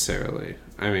 necessarily.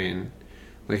 I mean,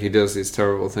 like, he does these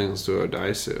terrible things to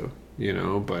Odaisu,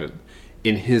 but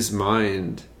in his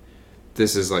mind,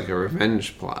 this is like a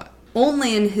revenge plot.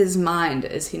 Only in his mind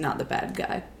is he not the bad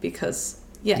guy, because,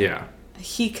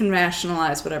 he can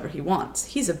rationalize whatever he wants.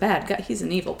 He's a bad guy. He's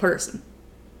an evil person.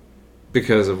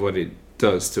 Because of what he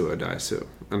does to Odaisu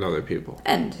and other people.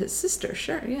 And his sister,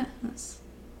 sure, yeah.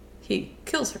 He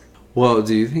kills her. Well,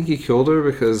 do you think he killed her?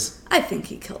 Because I think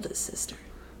he killed his sister.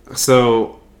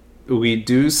 So we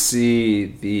do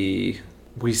see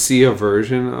a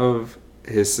version of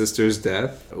his sister's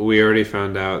death. We already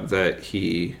found out that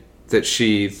she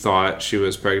thought she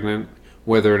was pregnant.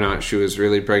 Whether or not she was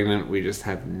really pregnant, we just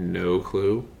have no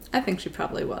clue. I think she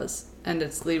probably was. And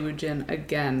it's Lee Woo-jin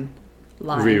again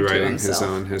lying rewriting to himself. His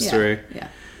own history.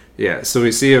 Yeah. So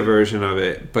we see a version of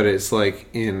it, but it's like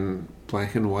in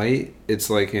black and white. It's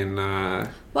like in well,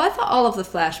 I thought all of the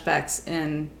flashbacks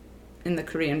in the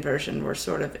Korean version were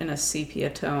sort of in a sepia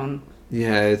tone.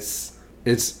 Yeah, it's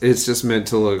just meant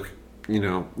to look,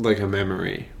 like a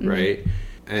memory, right?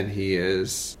 And he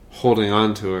is holding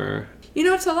on to her.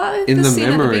 It's a lot like the scene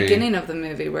at the beginning of the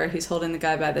movie where he's holding the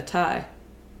guy by the tie.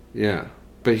 Yeah.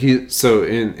 But in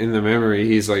the memory,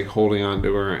 he's like holding on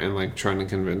to her and like trying to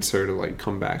convince her to like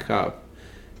come back up,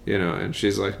 and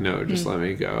she's like, no, just let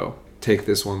me go. Take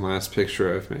this one last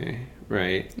picture of me,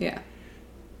 right? Yeah.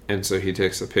 And so he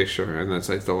takes a picture, and that's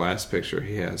like the last picture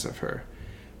he has of her.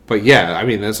 But yeah, I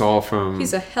mean, that's all from...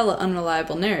 He's a hella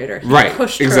unreliable narrator. He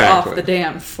pushed exactly. her off the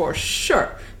dam for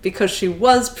sure, because she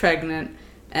was pregnant,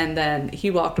 and then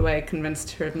he walked away,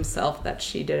 convinced her himself that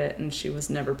she did it, and she was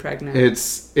never pregnant.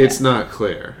 It's not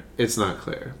clear. It's not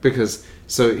clear. Because,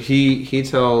 so he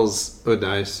tells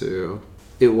Odaisu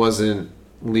it wasn't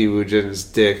Lee Woo-jin's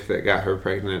dick that got her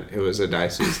pregnant, it was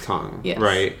Odaisu's tongue,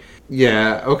 right?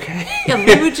 Yeah, okay. Yeah,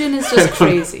 Lee Woo-jin is just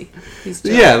crazy. He's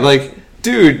just like,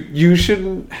 dude, you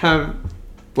shouldn't have,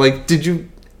 like, did you,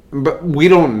 but we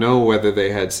don't know whether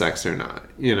they had sex or not,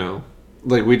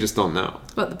 Like, we just don't know.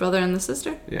 What, the brother and the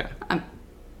sister? Yeah.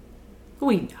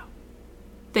 We know.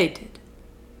 They did.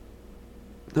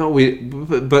 No,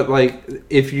 but like,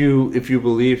 if you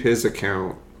believe his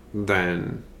account,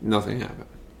 then nothing happened.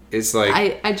 It's like...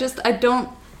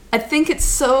 I think it's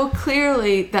so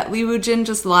clearly that Lee Woo-jin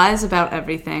just lies about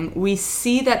everything. We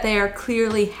see that they are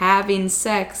clearly having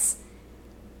sex,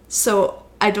 so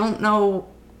I don't know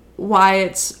why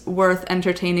it's worth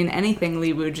entertaining anything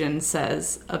Lee Woo-jin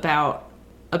says about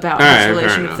his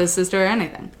relation with his sister or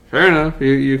anything. Fair enough.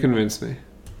 You convinced me.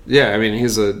 Yeah, I mean,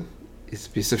 he's a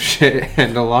piece of shit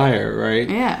and a liar, right?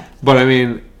 Yeah. But I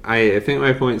mean, I think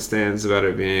my point stands about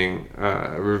it being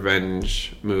a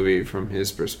revenge movie from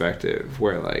his perspective,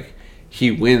 where like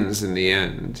he wins in the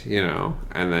end,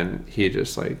 and then he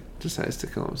just like decides to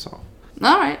kill himself.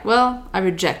 All right, well, I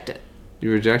reject it.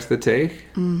 You reject the take?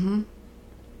 Mm-hmm.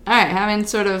 All right, having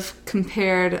sort of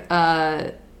compared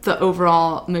the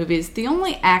overall movies, the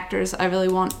only actors I really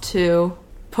want to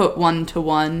put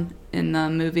one-to-one in the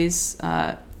movies,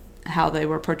 how they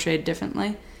were portrayed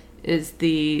differently, is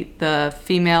the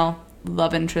female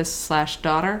love interest /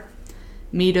 daughter.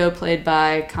 Mido, played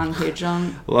by Kang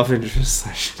Hae-jung. Love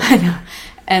interest / daughter. I know.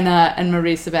 And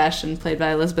Marie Sebastian, played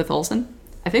by Elizabeth Olsen.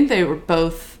 I think they were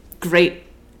both great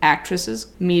actresses.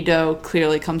 Mido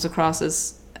clearly comes across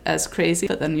as crazy,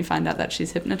 but then you find out that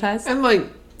she's hypnotized. And, like,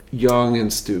 young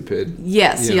and stupid.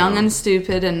 Yes, young and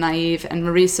stupid and naive. And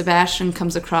Marie Sebastian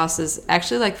comes across as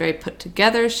actually, like, very put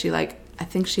together. She, like, I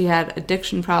think she had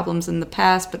addiction problems in the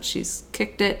past, but she's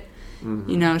kicked it. Mm-hmm.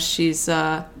 You know, she's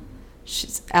out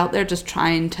there just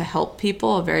trying to help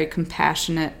people, a very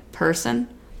compassionate person.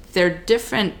 They're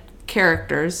different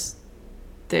characters.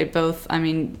 They both, I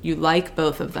mean, you like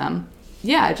both of them.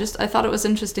 Yeah, I thought it was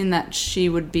interesting that she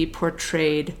would be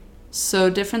portrayed so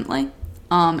differently.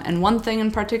 And one thing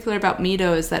in particular about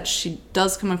Mido is that she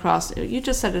does come across, you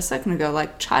just said a second ago,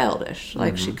 like childish.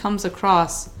 Like she comes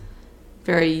across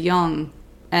very young.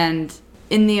 And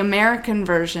in the American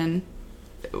version,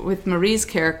 with Marie's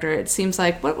character, it seems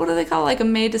like, what do they call it? Like a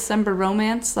May-December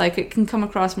romance? Like it can come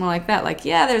across more like that. Like,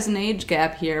 yeah, there's an age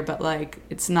gap here, but like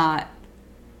it's not,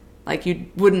 like you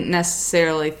wouldn't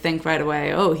necessarily think right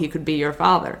away, oh, he could be your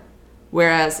father.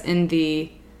 Whereas in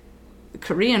the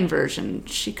Korean version,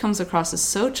 she comes across as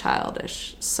so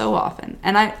childish so often.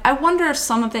 And I wonder if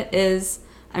some of it is,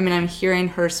 I mean, I'm hearing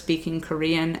her speaking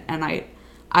Korean, and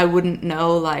I wouldn't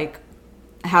know, like,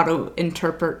 how to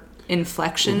interpret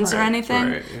inflections or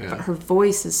anything. Right, yeah. But her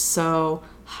voice is so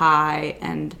high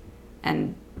and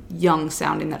young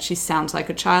sounding that she sounds like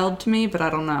a child to me, but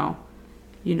I don't know.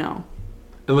 You know.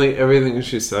 And, like, everything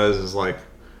she says is, like,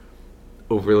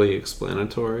 overly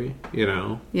explanatory, you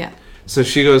know? Yeah. So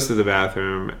she goes to the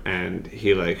bathroom, and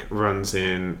he, like, runs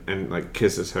in and, like,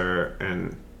 kisses her,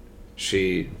 and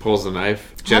she pulls a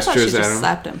knife, gestures at him.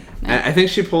 Slapped him. Yeah. I think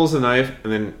she pulls a knife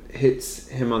and then hits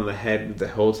him on the head with the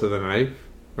hilt of the knife,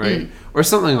 right? Or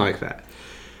something like that.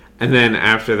 And then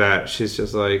after that, she's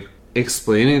just, like,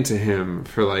 explaining to him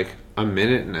for, like, a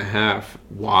minute and a half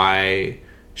why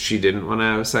she didn't want to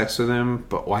have sex with him,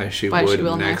 but why she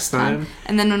will next time.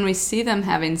 And then when we see them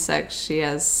having sex, she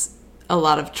has a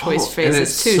lot of choice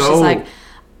phrases too. She's like,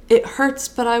 "It hurts,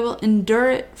 but I will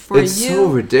endure it for you." It's so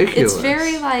ridiculous. It's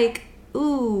very like,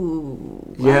 ooh.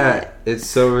 What? Yeah, it's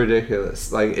so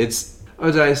ridiculous. Like, it's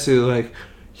Odaisu, like,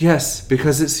 yes,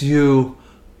 because it's you,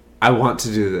 I want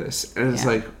to do this. And it's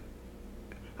like,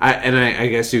 I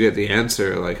guess you get the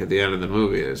answer, like, at the end of the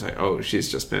movie. It's like, oh, she's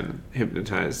just been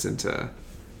hypnotized into...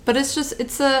 But it's just,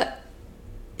 it's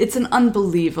an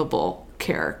unbelievable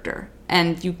character.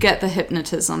 And you get the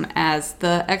hypnotism as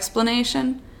the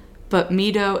explanation, but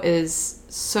Mido is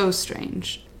so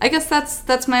strange. I guess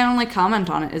that's my only comment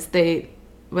on it, is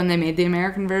when they made the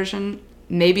American version,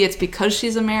 maybe it's because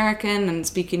she's American and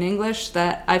speaking English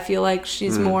that I feel like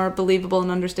she's more believable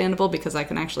and understandable because I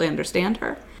can actually understand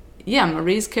her. Yeah,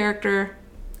 Marie's character,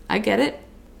 I get it.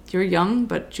 You're young,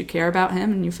 but you care about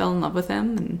him and you fell in love with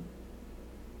him, and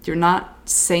you're not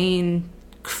saying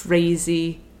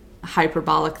crazy,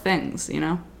 hyperbolic things, you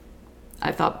know?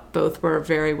 I thought both were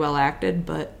very well acted,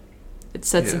 but it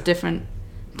sets a different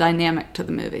dynamic to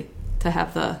the movie to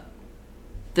have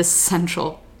this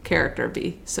central character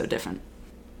be so different.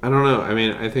 I don't know. I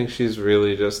mean, I think she's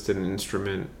really just an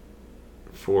instrument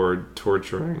for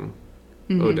torturing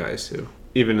Odaisu.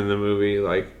 Even in the movie,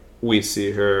 like, we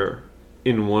see her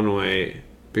in one way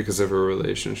because of her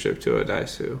relationship to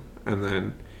Odaisu, and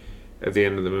then at the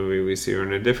end of the movie, we see her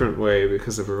in a different way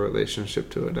because of her relationship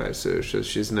to Odaisu. So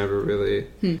she's never really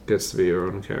gets to be her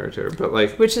own character. But,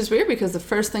 like, which is weird because the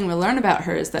first thing we learn about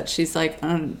her is that she's like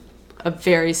a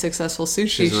very successul sushi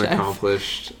she's chef. She's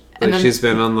accomplished. Like, she's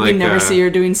been on, like, we never see her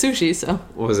doing sushi. So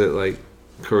was it like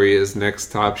Korea's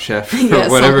Next Top Chef or yeah,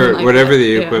 whatever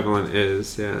the equivalent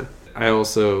is? Yeah. I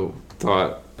also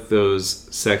thought those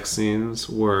sex scenes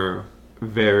were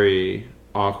very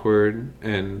awkward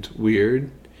and weird.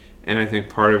 And I think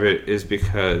part of it is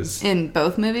because... In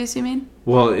both movies, you mean?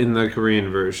 Well, in the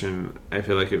Korean version, I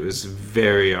feel like it was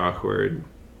very awkward,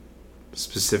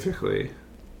 specifically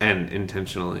and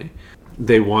intentionally.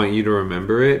 They want you to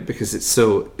remember it because it's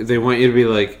so... They want you to be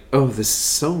like, oh, this is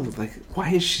so... Like, why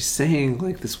is she saying,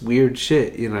 like, this weird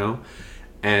shit, you know?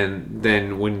 And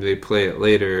then when they play it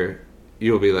later,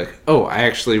 you'll be like, oh, I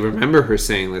actually remember her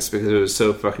saying this because it was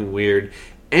so fucking weird.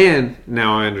 And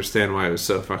now I understand why it was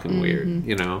so fucking weird,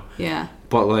 you know? Yeah.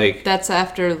 But, like... That's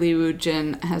after Lee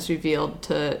Woo-jin has revealed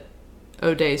to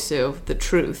Odesu the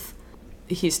truth,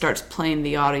 he starts playing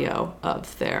the audio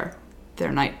of their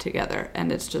night together,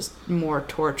 and it's just more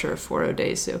torture for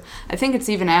Odesu. I think it's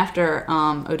even after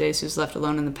Odesu's left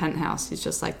alone in the penthouse. He's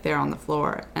just like there on the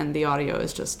floor, and the audio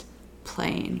is just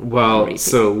playing. Well,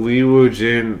 so Lee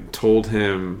Woo-jin told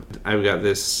him, I've got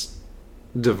this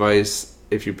device,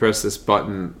 if you press this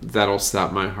button, that'll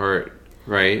stop my heart,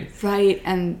 right? Right,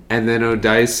 and then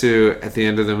Odaisu, at the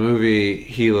end of the movie,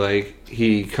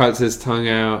 he cuts his tongue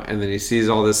out, and then he sees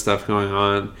all this stuff going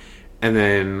on, and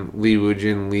then Lee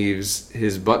Woo-jin leaves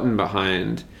his button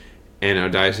behind, and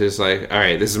Odaisu's like,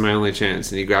 alright, this is my only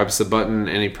chance. And he grabs the button,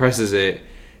 and he presses it,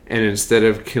 and instead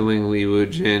of killing Lee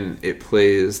Woo-jin, it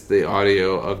plays the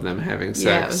audio of them having sex.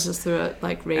 Yeah, it was just through a,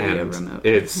 radio remote.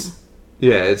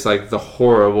 It's like the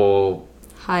horrible...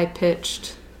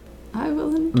 high-pitched, I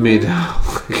will endure.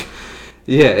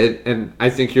 And I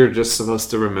think you're just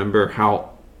supposed to remember how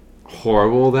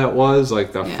horrible that was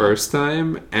the first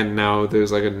time, and now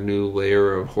there's a new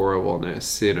layer of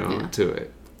horribleness to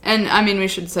it. And I mean, we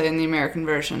should say in the American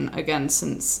version, again,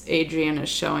 since Adrian is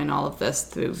showing all of this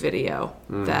through video,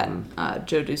 that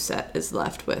Joe Doucette is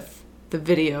left with the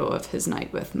video of his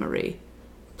night with Marie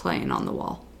playing on the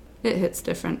wall. It hits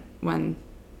different when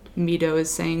Mito is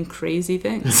saying crazy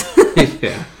things.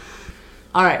 Yeah.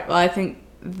 All right, well, I think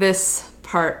this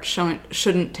part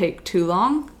shouldn't take too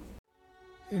long.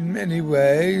 In many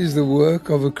ways, the work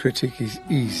of a critic is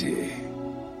easy.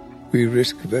 We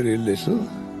risk very little,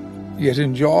 yet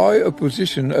enjoy a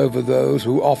position over those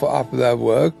who offer up their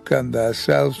work and their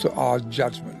selves to our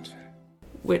judgment.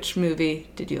 Which movie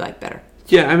did you like better?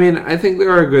 Yeah, I mean, I think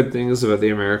there are good things about the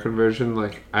American version.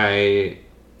 I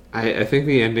think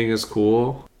the ending is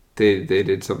cool. They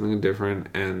did something different,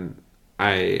 and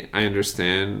I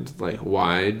understand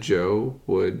why Joe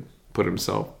would put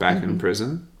himself back in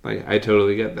prison. I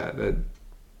totally get that.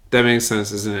 That makes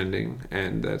sense as an ending,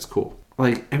 and that's cool.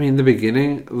 I mean, the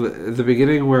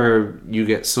beginning where you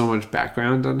get so much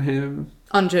background on him,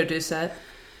 on Joe Doucette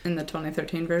in the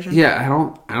 2013 version. Yeah,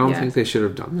 I don't think they should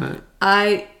have done that.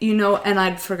 And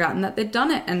I'd forgotten that they'd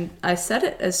done it, and I said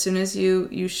it as soon as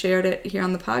you shared it here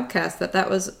on the podcast that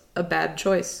was a bad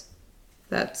choice.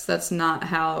 That's not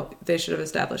how they should have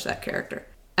established that character.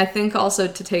 I think also,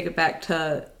 to take it back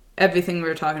to everything we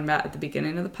were talking about at the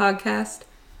beginning of the podcast,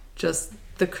 just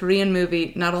the Korean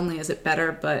movie, not only is it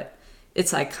better, but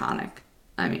it's iconic.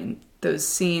 I mean, those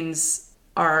scenes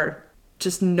are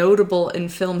just notable in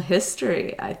film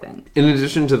history, I think. In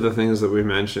addition to the things that we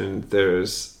mentioned,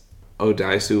 there's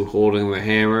Odaisu holding the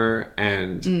hammer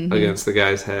and against the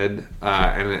guy's head,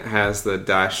 and it has the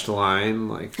dashed line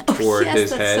toward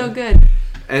his head. That's so good.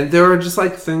 And there are just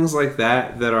things like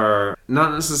that are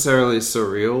not necessarily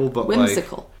surreal, but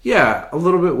whimsical. A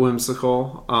little bit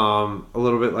whimsical, a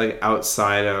little bit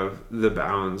outside of the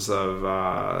bounds of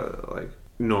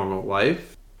normal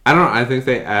life. I don't know. I think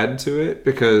they add to it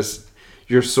because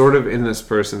you're sort of in this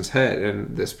person's head,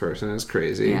 and this person is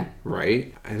crazy,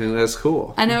 right? I think that's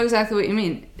cool. I know exactly what you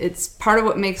mean. It's part of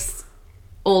what makes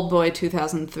Oldboy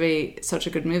 2003 such a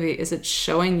good movie is it's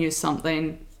showing you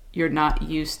something you're not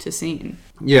used to seeing.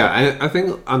 Yeah, I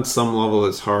think on some level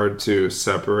it's hard to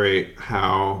separate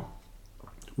how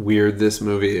weird this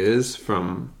movie is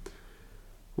from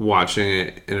watching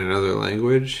it in another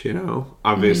language,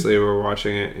 Obviously we're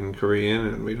watching it in Korean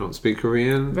and we don't speak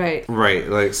Korean. Right.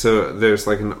 Right, so there's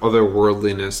an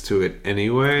otherworldliness to it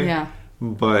anyway. Yeah.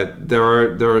 But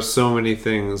there are so many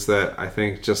things that I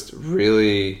think just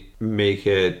really make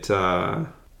it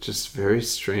just very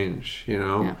strange,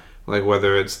 Yeah.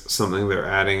 Whether it's something they're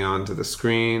adding onto the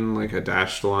screen, a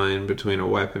dashed line between a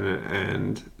weapon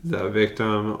and the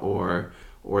victim, or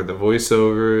the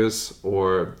voiceovers,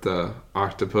 or the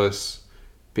octopus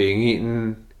being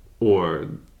eaten,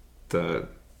 or the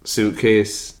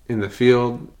suitcase in the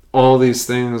field. All these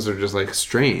things are just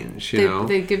strange,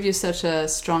 They give you such a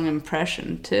strong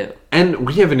impression too. And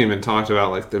we haven't even talked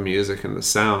about the music and the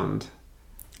sound.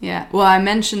 Yeah, well, I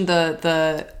mentioned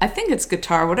the I think it's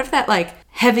guitar, whatever that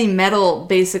heavy metal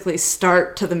basically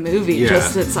start to the movie. Yeah.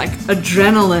 Just it's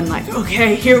adrenaline,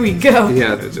 okay, here we go.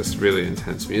 Yeah, it's just really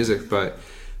intense music. But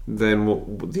then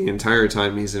the entire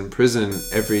time he's in prison,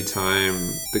 every time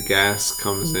the gas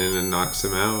comes in and knocks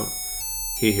him out,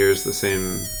 he hears the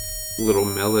same little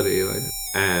melody,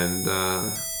 and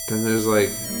then there's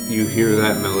you hear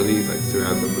that melody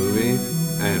throughout the movie,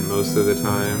 and most of the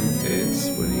time it's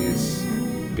when he's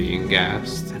being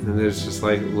gassed, and then there's just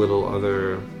little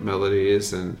other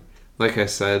melodies, and like I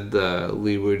said, the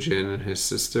Lee Woo-jin and his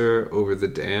sister over the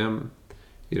dam,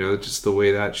 just the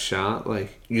way that's shot,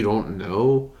 you don't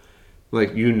know,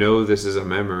 this is a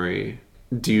memory,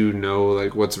 do you know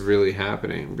like what's really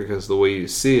happening? Because the way you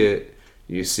see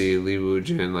Li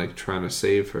Woo-jin like trying to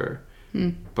save her,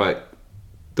 but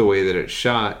the way that it's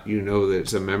shot, you know that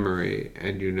it's a memory,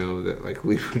 and you know that like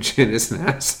Li Woo-jin is an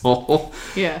asshole.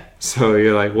 Yeah. So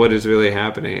you're like, what is really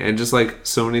happening? And just like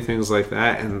so many things like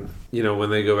that. And you know, when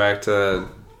they go back to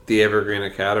the Evergreen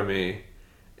Academy,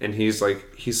 and he's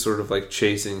sort of like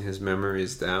chasing his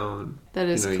memories down. That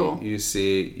is cool. You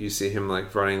see him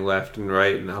like running left and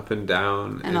right and up and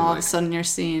down, and all of a sudden you're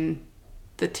seeing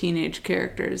the teenage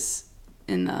characters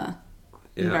in the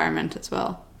environment as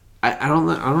well. I don't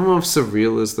know if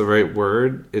surreal is the right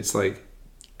word. It's like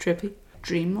trippy,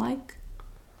 dreamlike.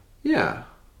 Yeah,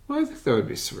 well, I think that would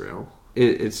be surreal.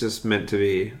 It's just meant to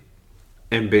be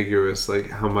ambiguous,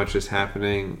 like how much is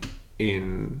happening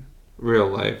in real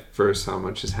life versus how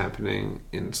much is happening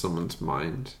in someone's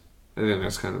mind. I think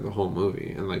that's kind of the whole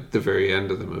movie, and like the very end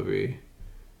of the movie,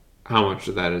 how much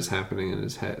of that is happening in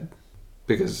his head.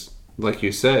 Because, like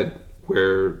you said,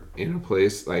 we're in a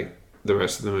place like. The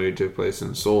rest of the movie took place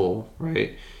in Seoul,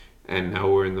 right? And now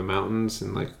we're in the mountains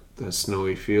and like the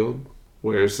snowy field.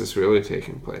 Where is this really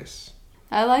taking place?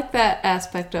 I like that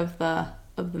aspect of the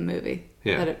movie.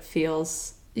 Yeah. That it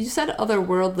feels. You said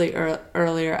otherworldly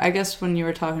earlier. I guess when you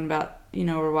were talking about, you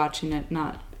know, we're watching it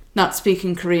not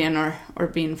speaking Korean or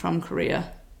being from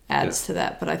Korea adds to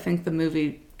that. But I think the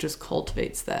movie just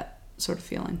cultivates that sort of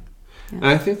feeling. Yeah. And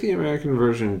I think the American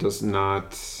version does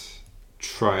not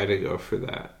try to go for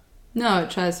that. No,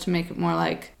 it tries to make it more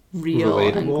like real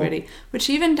relatable. And gritty. Which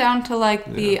even down to like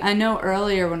I know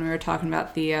earlier when we were talking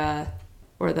about the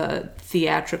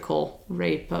theatrical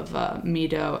rape of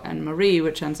Mido and Marie,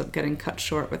 which ends up getting cut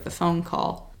short with the phone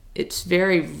call. It's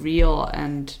very real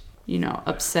and, you know,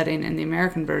 upsetting in the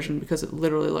American version because it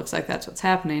literally looks like that's what's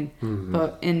happening. Mm-hmm.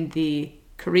 But in the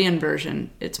Korean version,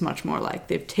 it's much more like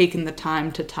they've taken the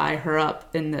time to tie her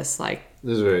up in this like.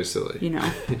 This is very silly. You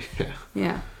know. Yeah.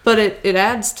 Yeah. But it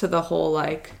adds to the whole,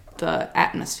 like, the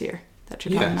atmosphere that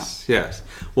you're talking about. Yes.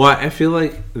 Well, I feel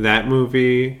like that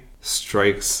movie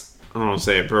strikes, I don't want to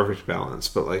say a perfect balance,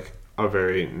 but, like, a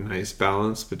very nice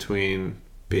balance between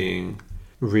being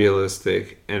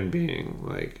realistic and being,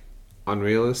 like,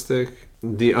 unrealistic.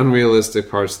 The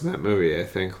unrealistic parts of that movie, I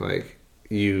think, like,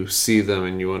 you see them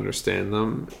and you understand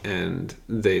them, and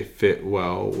they fit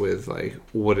well with, like,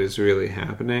 what is really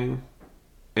happening.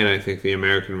 And I think the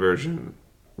American version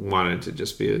wanted to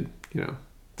just be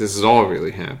this is all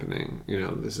really happening. You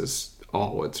know, this is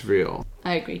all what's real.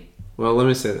 I agree. Well, let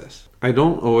me say this. I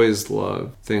don't always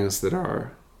love things that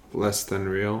are less than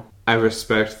real. I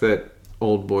respect that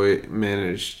Oldboy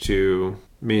managed to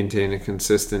maintain a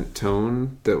consistent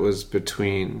tone that was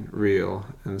between real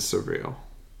and surreal.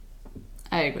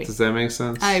 I agree. Does that make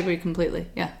sense? I agree completely.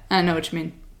 Yeah, I know what you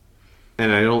mean.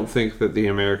 And I don't think that the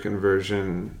American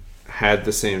version had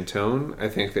the same tone. I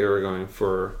think they were going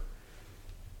for,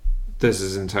 this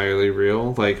is entirely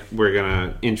real. Like, we're going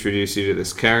to introduce you to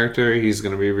this character. He's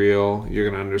going to be real. You're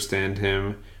going to understand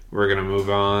him. We're going to move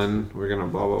on. We're going to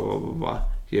blah, blah, blah, blah, blah.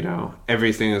 You know,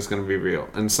 everything is going to be real.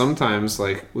 And sometimes,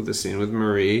 like with the scene with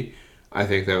Marie, I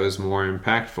think that was more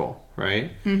impactful,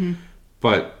 right? Mm-hmm.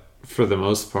 But for the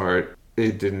most part,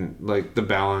 it didn't, like, the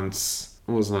balance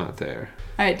was not there.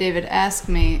 All right, David, ask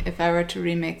me if I were to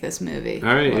remake this movie.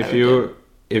 All right,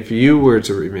 if you were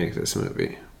to remake this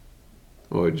movie,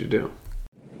 what would you do?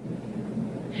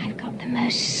 I've got the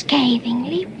most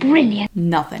scathingly brilliant.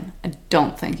 Nothing. I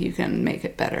don't think you can make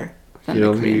it better than you the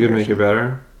don't Korean think you could version. make it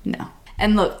better? No.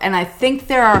 And look, and I think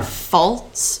there are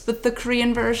faults with the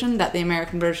Korean version that the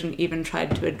American version even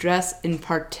tried to address, in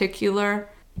particular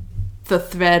the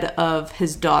thread of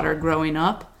his daughter growing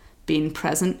up being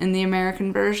present in the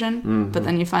American version, but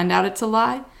then you find out it's a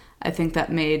lie. I think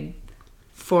that made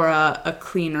for a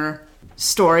cleaner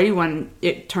story when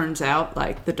it turns out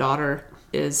like the daughter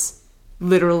is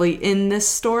literally in this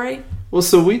story. Well,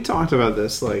 so we talked about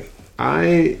this. Like,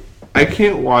 I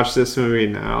can't watch this movie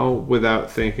now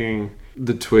without thinking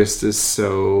the twist is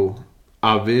so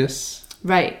obvious.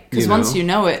 Right, because once you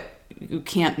know it, you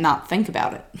can't not think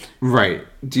about it. Right.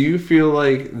 Do you feel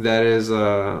like that is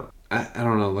a, I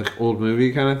don't know, like old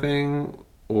movie kind of thing?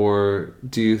 Or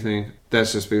do you think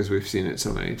that's just because we've seen it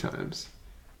so many times?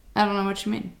 I don't know what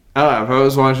you mean. If I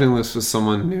was watching this with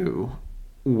someone new,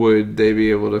 would they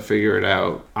be able to figure it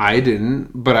out? I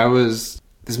didn't, but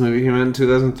this movie came out in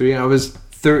 2003. I was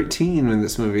 13 when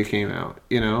this movie came out,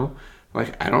 you know?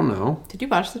 Like, I don't know. Did you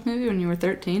watch this movie when you were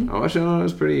 13? I watched it when I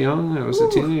was pretty young. I was a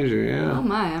teenager, yeah. Oh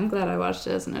my, I'm glad I watched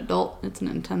it as an adult. It's an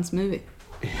intense movie.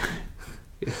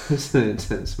 It's an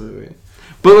intense movie.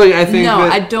 But, like, I think No,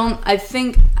 I don't. I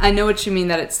think I know what you mean,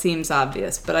 that it seems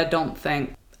obvious, but I don't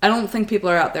think I don't think people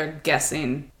are out there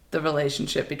guessing the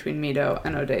relationship between Mito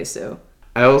and Odesu.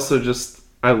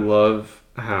 I love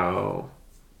how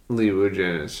Lee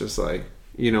Woo-jin is just like,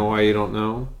 you know why you don't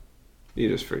know? You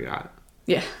just forgot.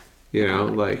 Yeah. You know,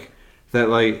 like, that,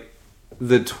 like,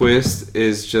 the twist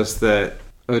is just that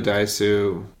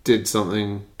Odesu did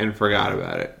something and forgot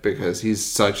about it because he's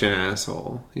such an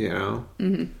asshole, you know?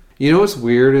 Mm-hmm. You know what's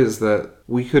weird is that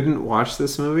we couldn't watch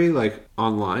this movie, like,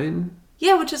 online.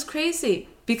 Yeah, which is crazy.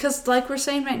 Because, like we're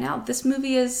saying right now, this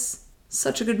movie is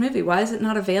such a good movie. Why is it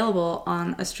not available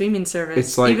on a streaming service,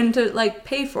 it's like, even to, like,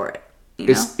 pay for it? You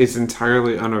know? It's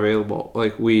entirely unavailable.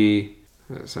 Like,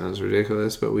 that sounds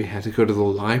ridiculous, but we had to go to the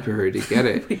library to get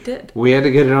it. We did. We had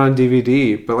to get it on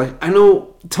DVD. But, like, I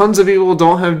know tons of people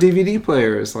don't have DVD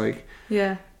players. Like,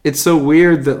 yeah. It's so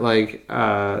weird that, like,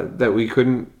 that we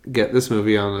couldn't get this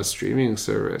movie on a streaming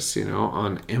service, you know,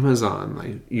 on Amazon.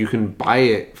 Like, you can buy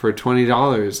it for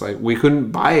 $20. Like, we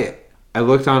couldn't buy it. I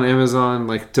looked on Amazon,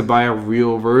 like, to buy a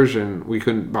real version. We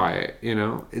couldn't buy it, you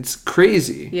know? It's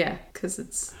crazy. Yeah, because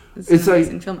it's an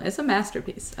amazing like, film. It's a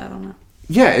masterpiece. I don't know.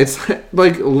 Yeah, it's,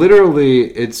 like, literally,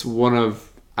 it's one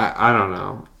of, I don't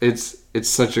know. It's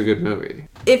such a good movie.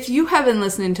 If you have been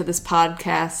listening to this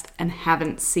podcast and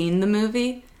haven't seen the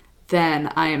movie,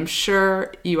 then I am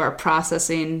sure you are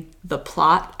processing the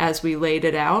plot as we laid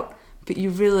it out. But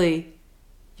you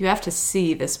have to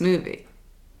see this movie.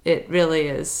 It really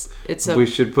is. We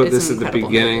should put this at the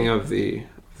beginning of the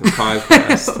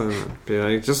podcast and be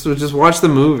like, just watch the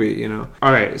movie, you know.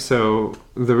 All right, so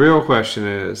the real question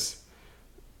is,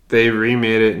 they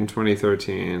remade it in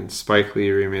 2013. Spike Lee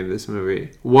remade this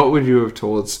movie. What would you have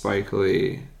told Spike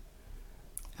Lee?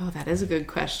 Oh, that is a good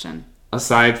question.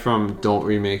 Aside from don't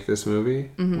remake this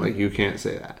movie, like, you can't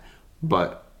say that.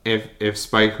 But if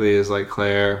Spike Lee is like,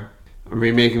 Claire, I'm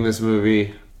remaking this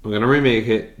movie, I'm gonna remake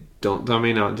it, don't tell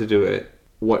me not to do it,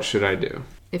 what should I do?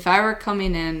 If I were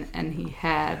coming in and he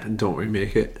had don't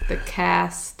remake it, the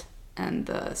cast and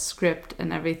the script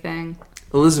and everything,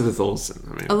 Elizabeth Olsen.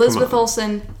 I mean, Elizabeth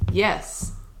Olsen,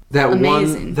 yes,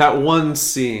 amazing. That one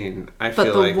scene, I feel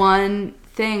like. But the one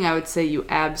thing I would say you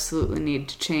absolutely need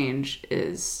to change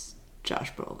is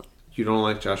Josh Brolin. You don't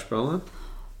like Josh Brolin?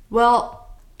 Well,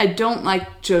 I don't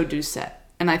like Joe Doucette.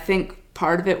 And I think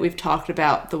part of it, we've talked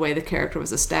about the way the character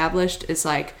was established, is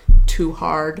like too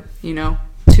hard, you know,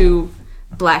 too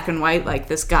black and white, like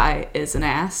this guy is an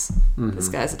ass. Mm-hmm. This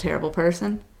guy's a terrible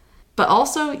person. But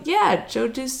also, yeah,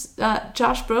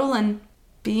 Josh Brolin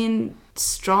being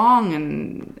strong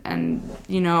and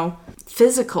you know,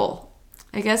 physical.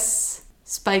 I guess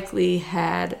Spike Lee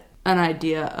had an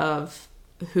idea of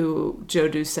who Joe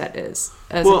Doucette is,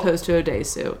 as opposed to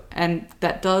Odesu. And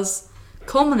that does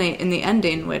culminate in the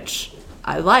ending, which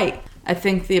I like. I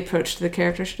think the approach to the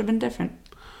character should have been different.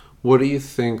 What do you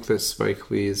think that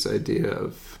Spike Lee's idea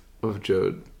of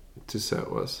Joe Doucette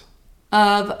was?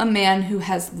 Of a man who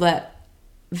has let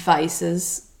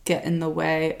vices get in the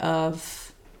way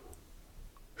of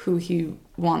who he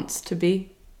wants to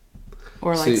be.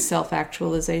 Or like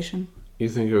self-actualization. You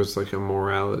think it was like a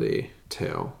morality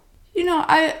tale? You know,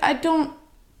 I don't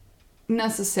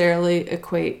necessarily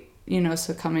equate, you know,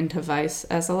 succumbing to vice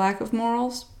as a lack of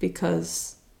morals,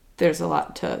 because there's a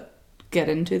lot to get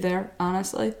into there,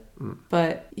 honestly.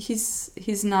 But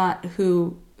he's not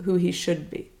who he should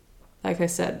be. Like I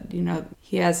said, you know,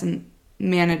 he hasn't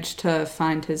managed to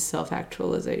find his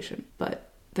self-actualization. But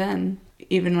then,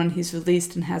 even when he's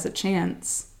released and has a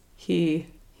chance, he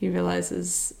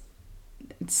realizes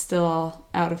it's still all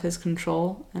out of his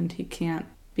control and he can't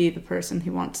be the person he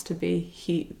wants to be.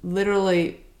 He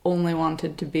literally only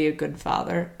wanted to be a good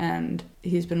father, and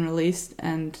he's been released,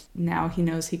 and now he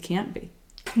knows he can't be.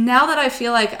 Now that I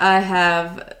feel like I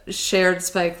have shared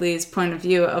Spike Lee's point of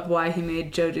view of why he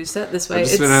made Joe Doucette this way, I've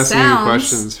just been asking you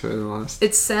questions for the last...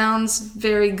 It sounds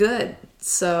very good,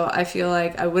 so I feel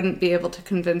like I wouldn't be able to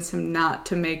convince him not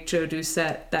to make Joe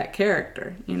Doucette that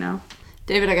character, you know?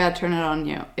 David, I gotta turn it on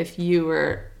you. If you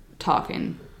were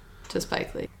talking to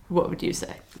Spike Lee, what would you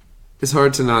say? It's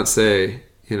hard to not say,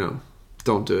 you know,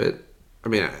 don't do it. I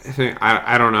mean,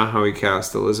 I don't know how he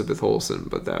cast Elizabeth Olsen,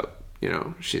 but that, you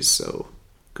know, she's so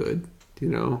good, you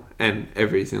know, and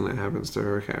everything that happens to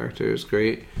her character is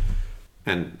great,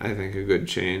 and I think a good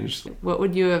change. What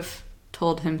would you have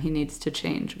told him he needs to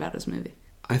change about his movie?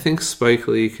 I think Spike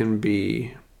Lee can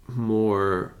be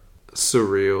more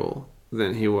surreal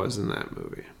than he was in that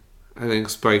movie. I think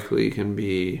Spike Lee can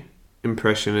be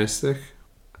impressionistic.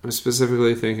 I'm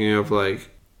specifically thinking of, like,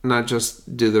 not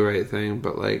just Do the Right Thing,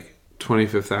 but like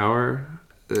 25th Hour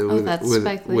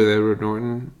with Edward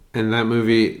Norton. And that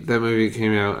movie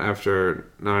came out after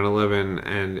 9/11,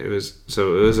 and it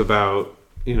was about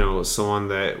someone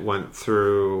that went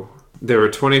through. They were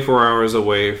 24 hours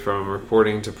away from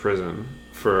reporting to prison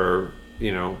for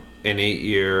an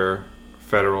 8-year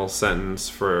federal sentence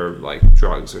for like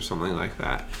drugs or something like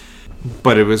that.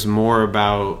 But it was more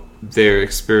about their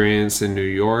experience in New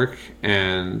York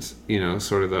and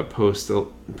sort of the post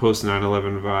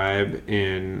 9/11 vibe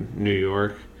in New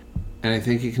York. And I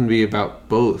think it can be about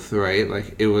both, right?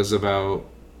 Like it was about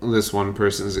this one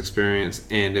person's experience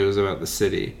and it was about the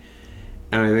city.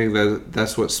 And I think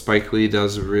that's what Spike Lee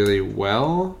does really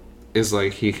well, is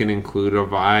like he can include a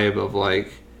vibe of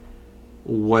like,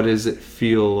 what does it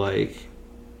feel like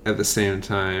at the same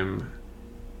time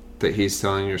that he's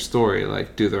telling your story?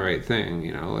 Like, do the right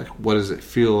thing, like what does it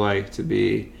feel like to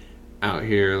be out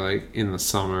here like in the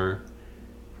summer,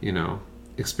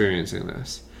 experiencing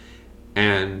this.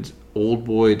 And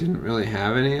Oldboy didn't really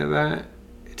have any of that.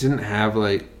 It didn't have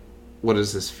like, what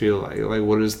does this feel like? Like,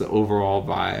 what is the overall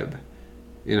vibe?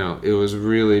 It was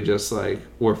really just like,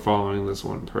 we're following this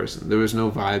one person. There was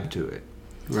no vibe to it,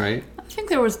 right? I think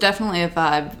there was definitely a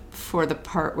vibe for the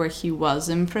part where he was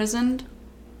imprisoned,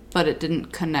 but it didn't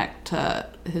connect to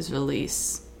his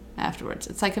release afterwards.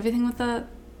 It's like everything with the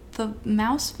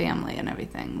Mouse family and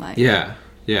everything. Like, yeah.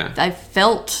 I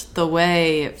felt the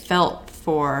way it felt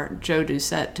for Joe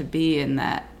Doucette to be in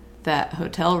that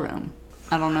hotel room.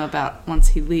 I don't know about once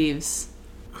he leaves.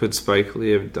 Could Spike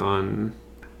Lee have done?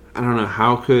 I don't know.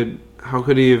 How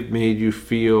could he have made you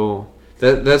feel?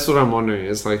 That's what I'm wondering.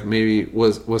 Is like, maybe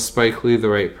was Spike Lee the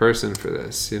right person for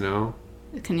this?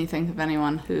 Can you think of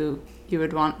anyone who you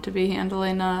would want to be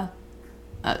handling a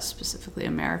specifically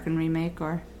American remake?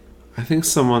 Or I think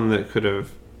someone that could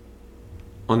have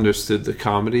understood the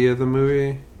comedy of the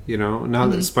movie.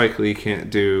 Not that Spike Lee can't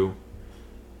do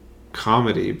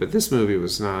comedy, but this movie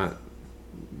was not.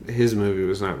 His movie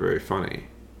was not very funny,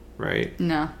 right?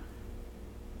 No.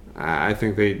 I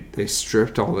think they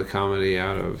stripped all the comedy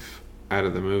out of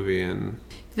the movie. And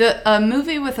a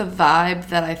movie with a vibe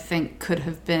that I think could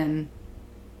have been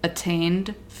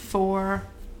attained for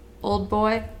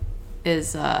Oldboy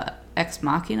is Ex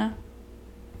Machina.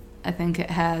 I think it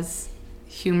has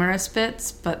humorous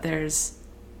bits, but there's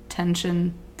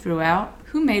tension throughout.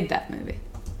 Who made that movie?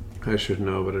 I should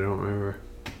know, but I don't remember.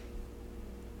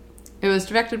 It was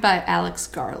directed by Alex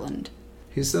Garland.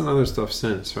 He's done other stuff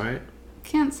since, right?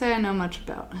 Can't say I know much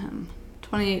about him.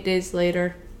 28 Days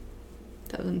Later.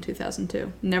 That was in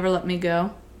 2002. Never Let Me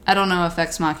Go. I don't know if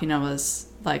Ex Machina was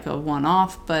like a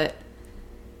one-off, but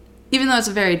even though it's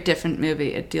a very different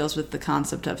movie, it deals with the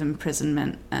concept of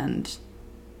imprisonment and,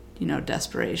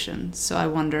 desperation. So I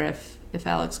wonder if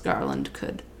Alex Garland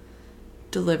could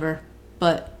deliver.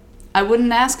 But I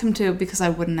wouldn't ask him to, because I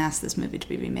wouldn't ask this movie to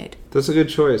be remade. That's a good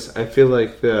choice. I feel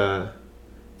like that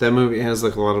movie has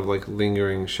like a lot of like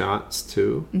lingering shots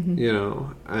too,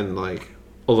 and like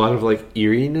a lot of like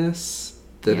eeriness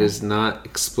that is not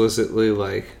explicitly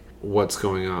like what's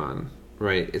going on,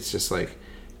 right? It's just like,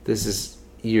 this is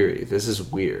eerie, this is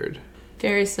weird.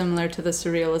 Very similar to the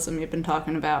surrealism you've been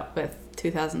talking about with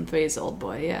 2003's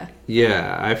Oldboy, yeah.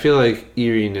 Yeah, I feel like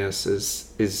eeriness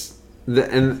is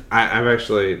and I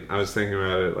was thinking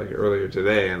about it like earlier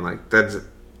today, and like that's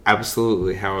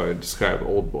absolutely how I would describe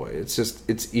Oldboy.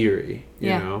 It's eerie, you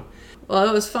know? Well,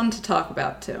 it was fun to talk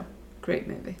about too. Great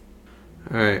movie.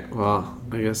 All right, well,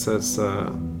 I guess that's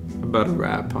about a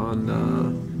wrap on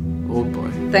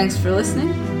Oldboy. Thanks for listening.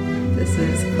 This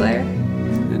is Claire.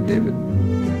 And David.